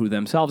people who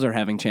themselves are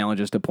having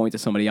challenges to point to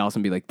somebody else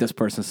and be like, this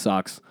person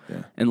sucks.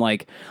 Yeah. And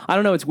like, I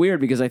don't know, it's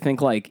weird because I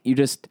think like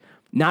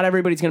not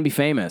everybody's going to be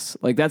famous.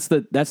 Like that's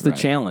the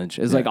challenge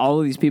is like all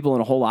of these people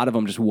and a whole lot of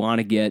them just want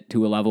to get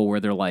to a level where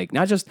they're like,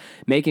 not just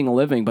making a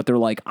living, but they're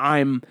like,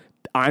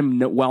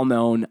 well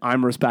known,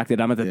 I'm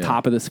respected, I'm at the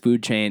top of this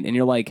food chain, and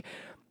you're like,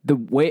 the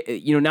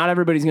way, not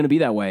everybody's going to be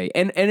that way,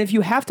 and if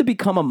you have to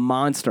become a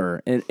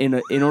monster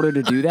in order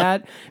to do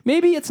that,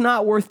 maybe it's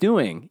not worth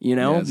doing.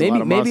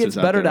 Maybe it's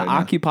better to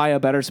occupy a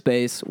better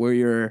space where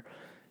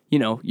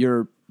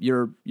you're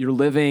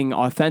living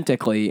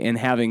authentically and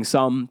having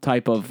some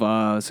type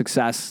of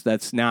success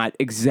that's not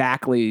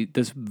exactly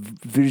this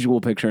visual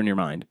picture in your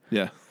mind.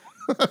 Yeah.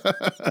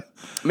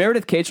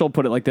 Meredith Cachel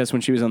put it like this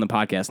when she was on the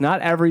podcast: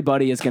 not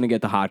everybody is going to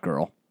get the hot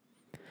girl.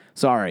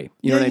 Sorry.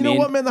 You know what I mean? You know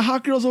what, man? The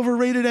hot girl's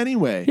overrated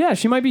anyway. Yeah,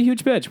 she might be a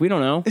huge bitch. We don't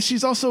know.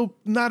 She's also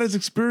not as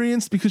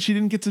experienced because she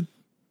didn't get to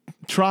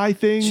try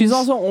things. She's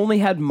also only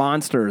had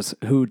monsters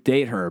who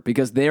date her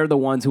because they're the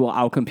ones who will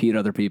outcompete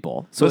other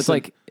people. So it's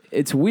like,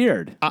 it's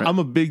weird. I'm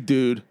a big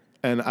dude,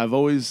 and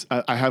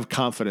I have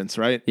confidence,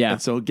 right? Yeah.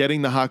 And so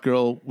getting the hot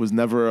girl was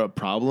never a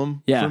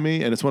problem for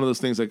me. And it's one of those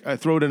things, like, I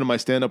throw it into my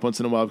stand-up once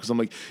in a while because I'm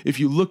like, if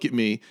you look at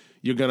me,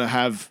 you're going to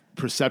have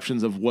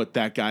perceptions of what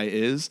that guy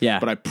is. Yeah.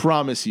 But I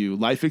promise you,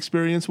 life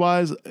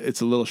experience-wise,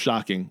 it's a little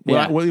shocking.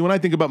 Yeah. When I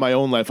think about my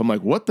own life, I'm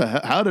like, what the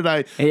hell? How did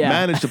I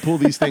manage to pull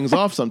these things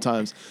off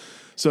sometimes?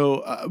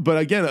 So, but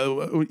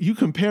again, you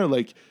compare,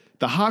 like,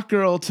 the hot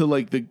girl to,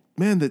 like,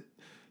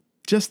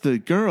 just the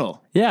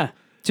girl. Yeah.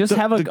 Just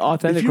have an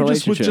authentic if you're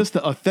relationship. With just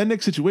the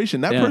authentic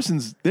situation, that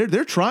person's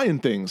they're trying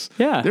things.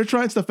 Yeah. They're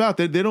trying stuff out.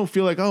 They don't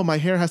feel like, oh, my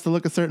hair has to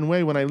look a certain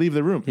way when I leave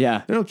the room.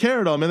 Yeah. They don't care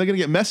at all, man. They're gonna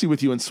get messy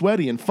with you and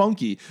sweaty and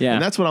funky. Yeah.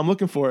 And that's what I'm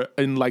looking for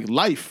in, like,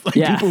 life. Like,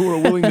 people who are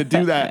willing to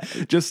do that.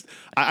 Just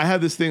I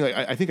have this thing, like,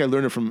 I think I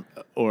learned it from,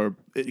 or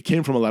it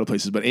came from a lot of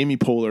places, but Amy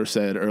Poehler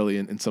said early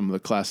in some of the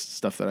class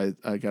stuff that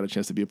I got a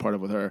chance to be a part of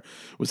with her,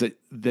 was that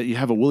you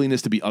have a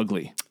willingness to be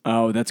ugly.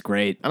 Oh, that's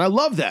great. And I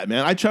love that,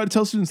 man. I try to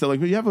tell students that,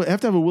 like, you have to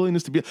have a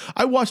willingness to be.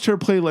 I watched her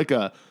play like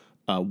a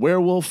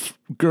werewolf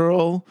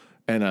girl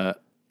and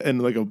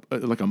like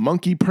a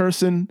monkey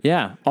person.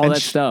 Yeah, all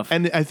that stuff.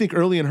 And I think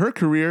early in her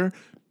career,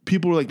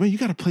 people were like, man, you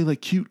got to play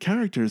like cute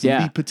characters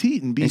and be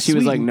petite and be and she sweet.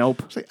 was like,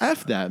 nope. It's like,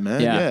 F that,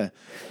 man. Yeah.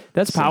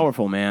 That's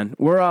powerful, man.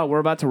 We're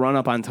about to run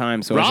up on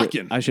time, so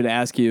I should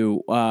ask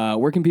you,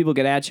 where can people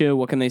get at you?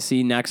 What can they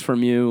see next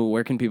from you?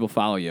 Where can people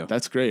follow you?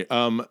 That's great.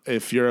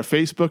 If you're a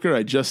Facebooker,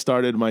 I just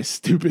started my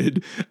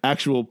stupid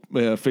actual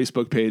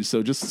Facebook page,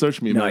 so just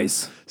search me.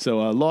 Nice. Man.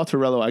 So Law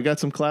Tarello, I got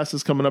some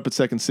classes coming up at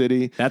Second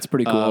City. That's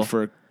pretty cool.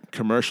 For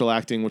commercial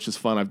acting, which is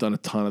fun. I've done a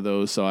ton of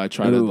those, so I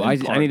try to. I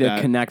need to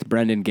connect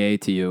Brendan Gay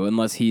to you,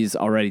 unless he's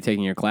already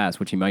taking your class,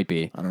 which he might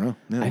be. I don't know.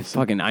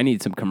 Yeah, I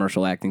need some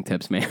commercial acting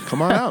tips, man.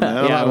 Come on out,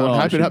 man. I'm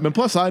happy to help. And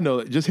plus, I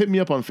know, just hit me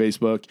up on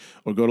Facebook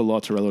or go to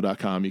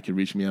lawtarello.com. You can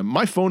reach me.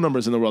 My phone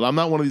number's in the world. I'm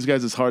not one of these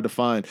guys that's hard to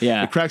find.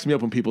 Yeah. It cracks me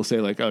up when people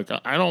say, like,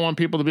 I don't want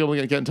people to be able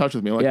to get in touch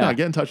with me. I'm like, nah,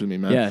 get in touch with me,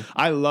 man. Yeah.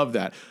 I love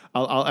that.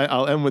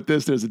 I'll end with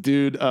this. There's a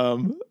dude,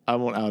 I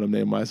won't out him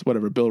name-wise,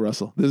 whatever, Bill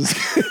Russell.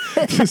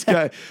 This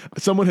guy,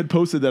 someone had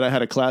posted that I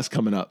had a class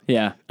coming up.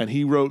 Yeah. And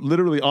he wrote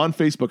literally on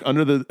Facebook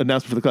under the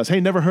announcement for the class,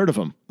 hey, never heard of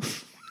him.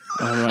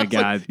 Oh my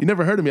God. Like, you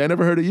never heard of me. I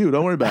never heard of you.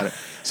 Don't worry about it.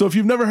 So if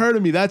you've never heard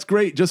of me, that's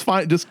great. Just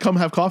come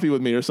have coffee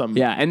with me or something.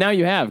 Yeah. And now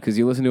you have, because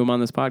you listen to him on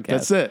this podcast.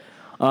 That's it.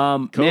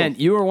 Cool. Man,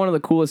 you are one of the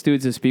coolest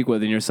dudes to speak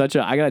with, and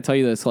I gotta tell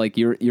you this, like,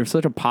 you're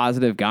such a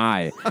positive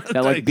guy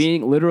that, like,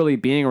 being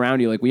around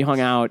you, like, we hung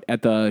out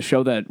at the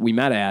show that we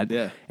met at,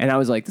 and I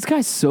was like, this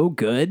guy's so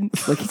good,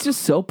 like, he's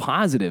just so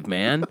positive,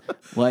 man.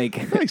 Like,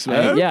 thanks,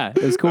 man.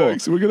 It was cool.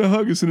 Thanks. We're gonna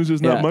hug as soon as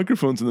there's not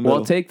microphones in the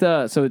middle.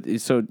 Well,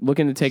 so look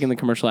into taking the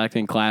commercial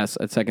acting class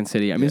at Second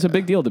City. I mean, it's a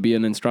big deal to be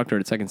an instructor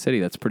at Second City.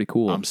 That's pretty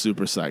cool. I'm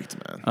super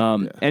psyched,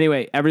 man.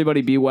 Anyway,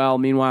 everybody be well.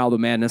 Meanwhile, the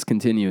madness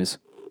continues.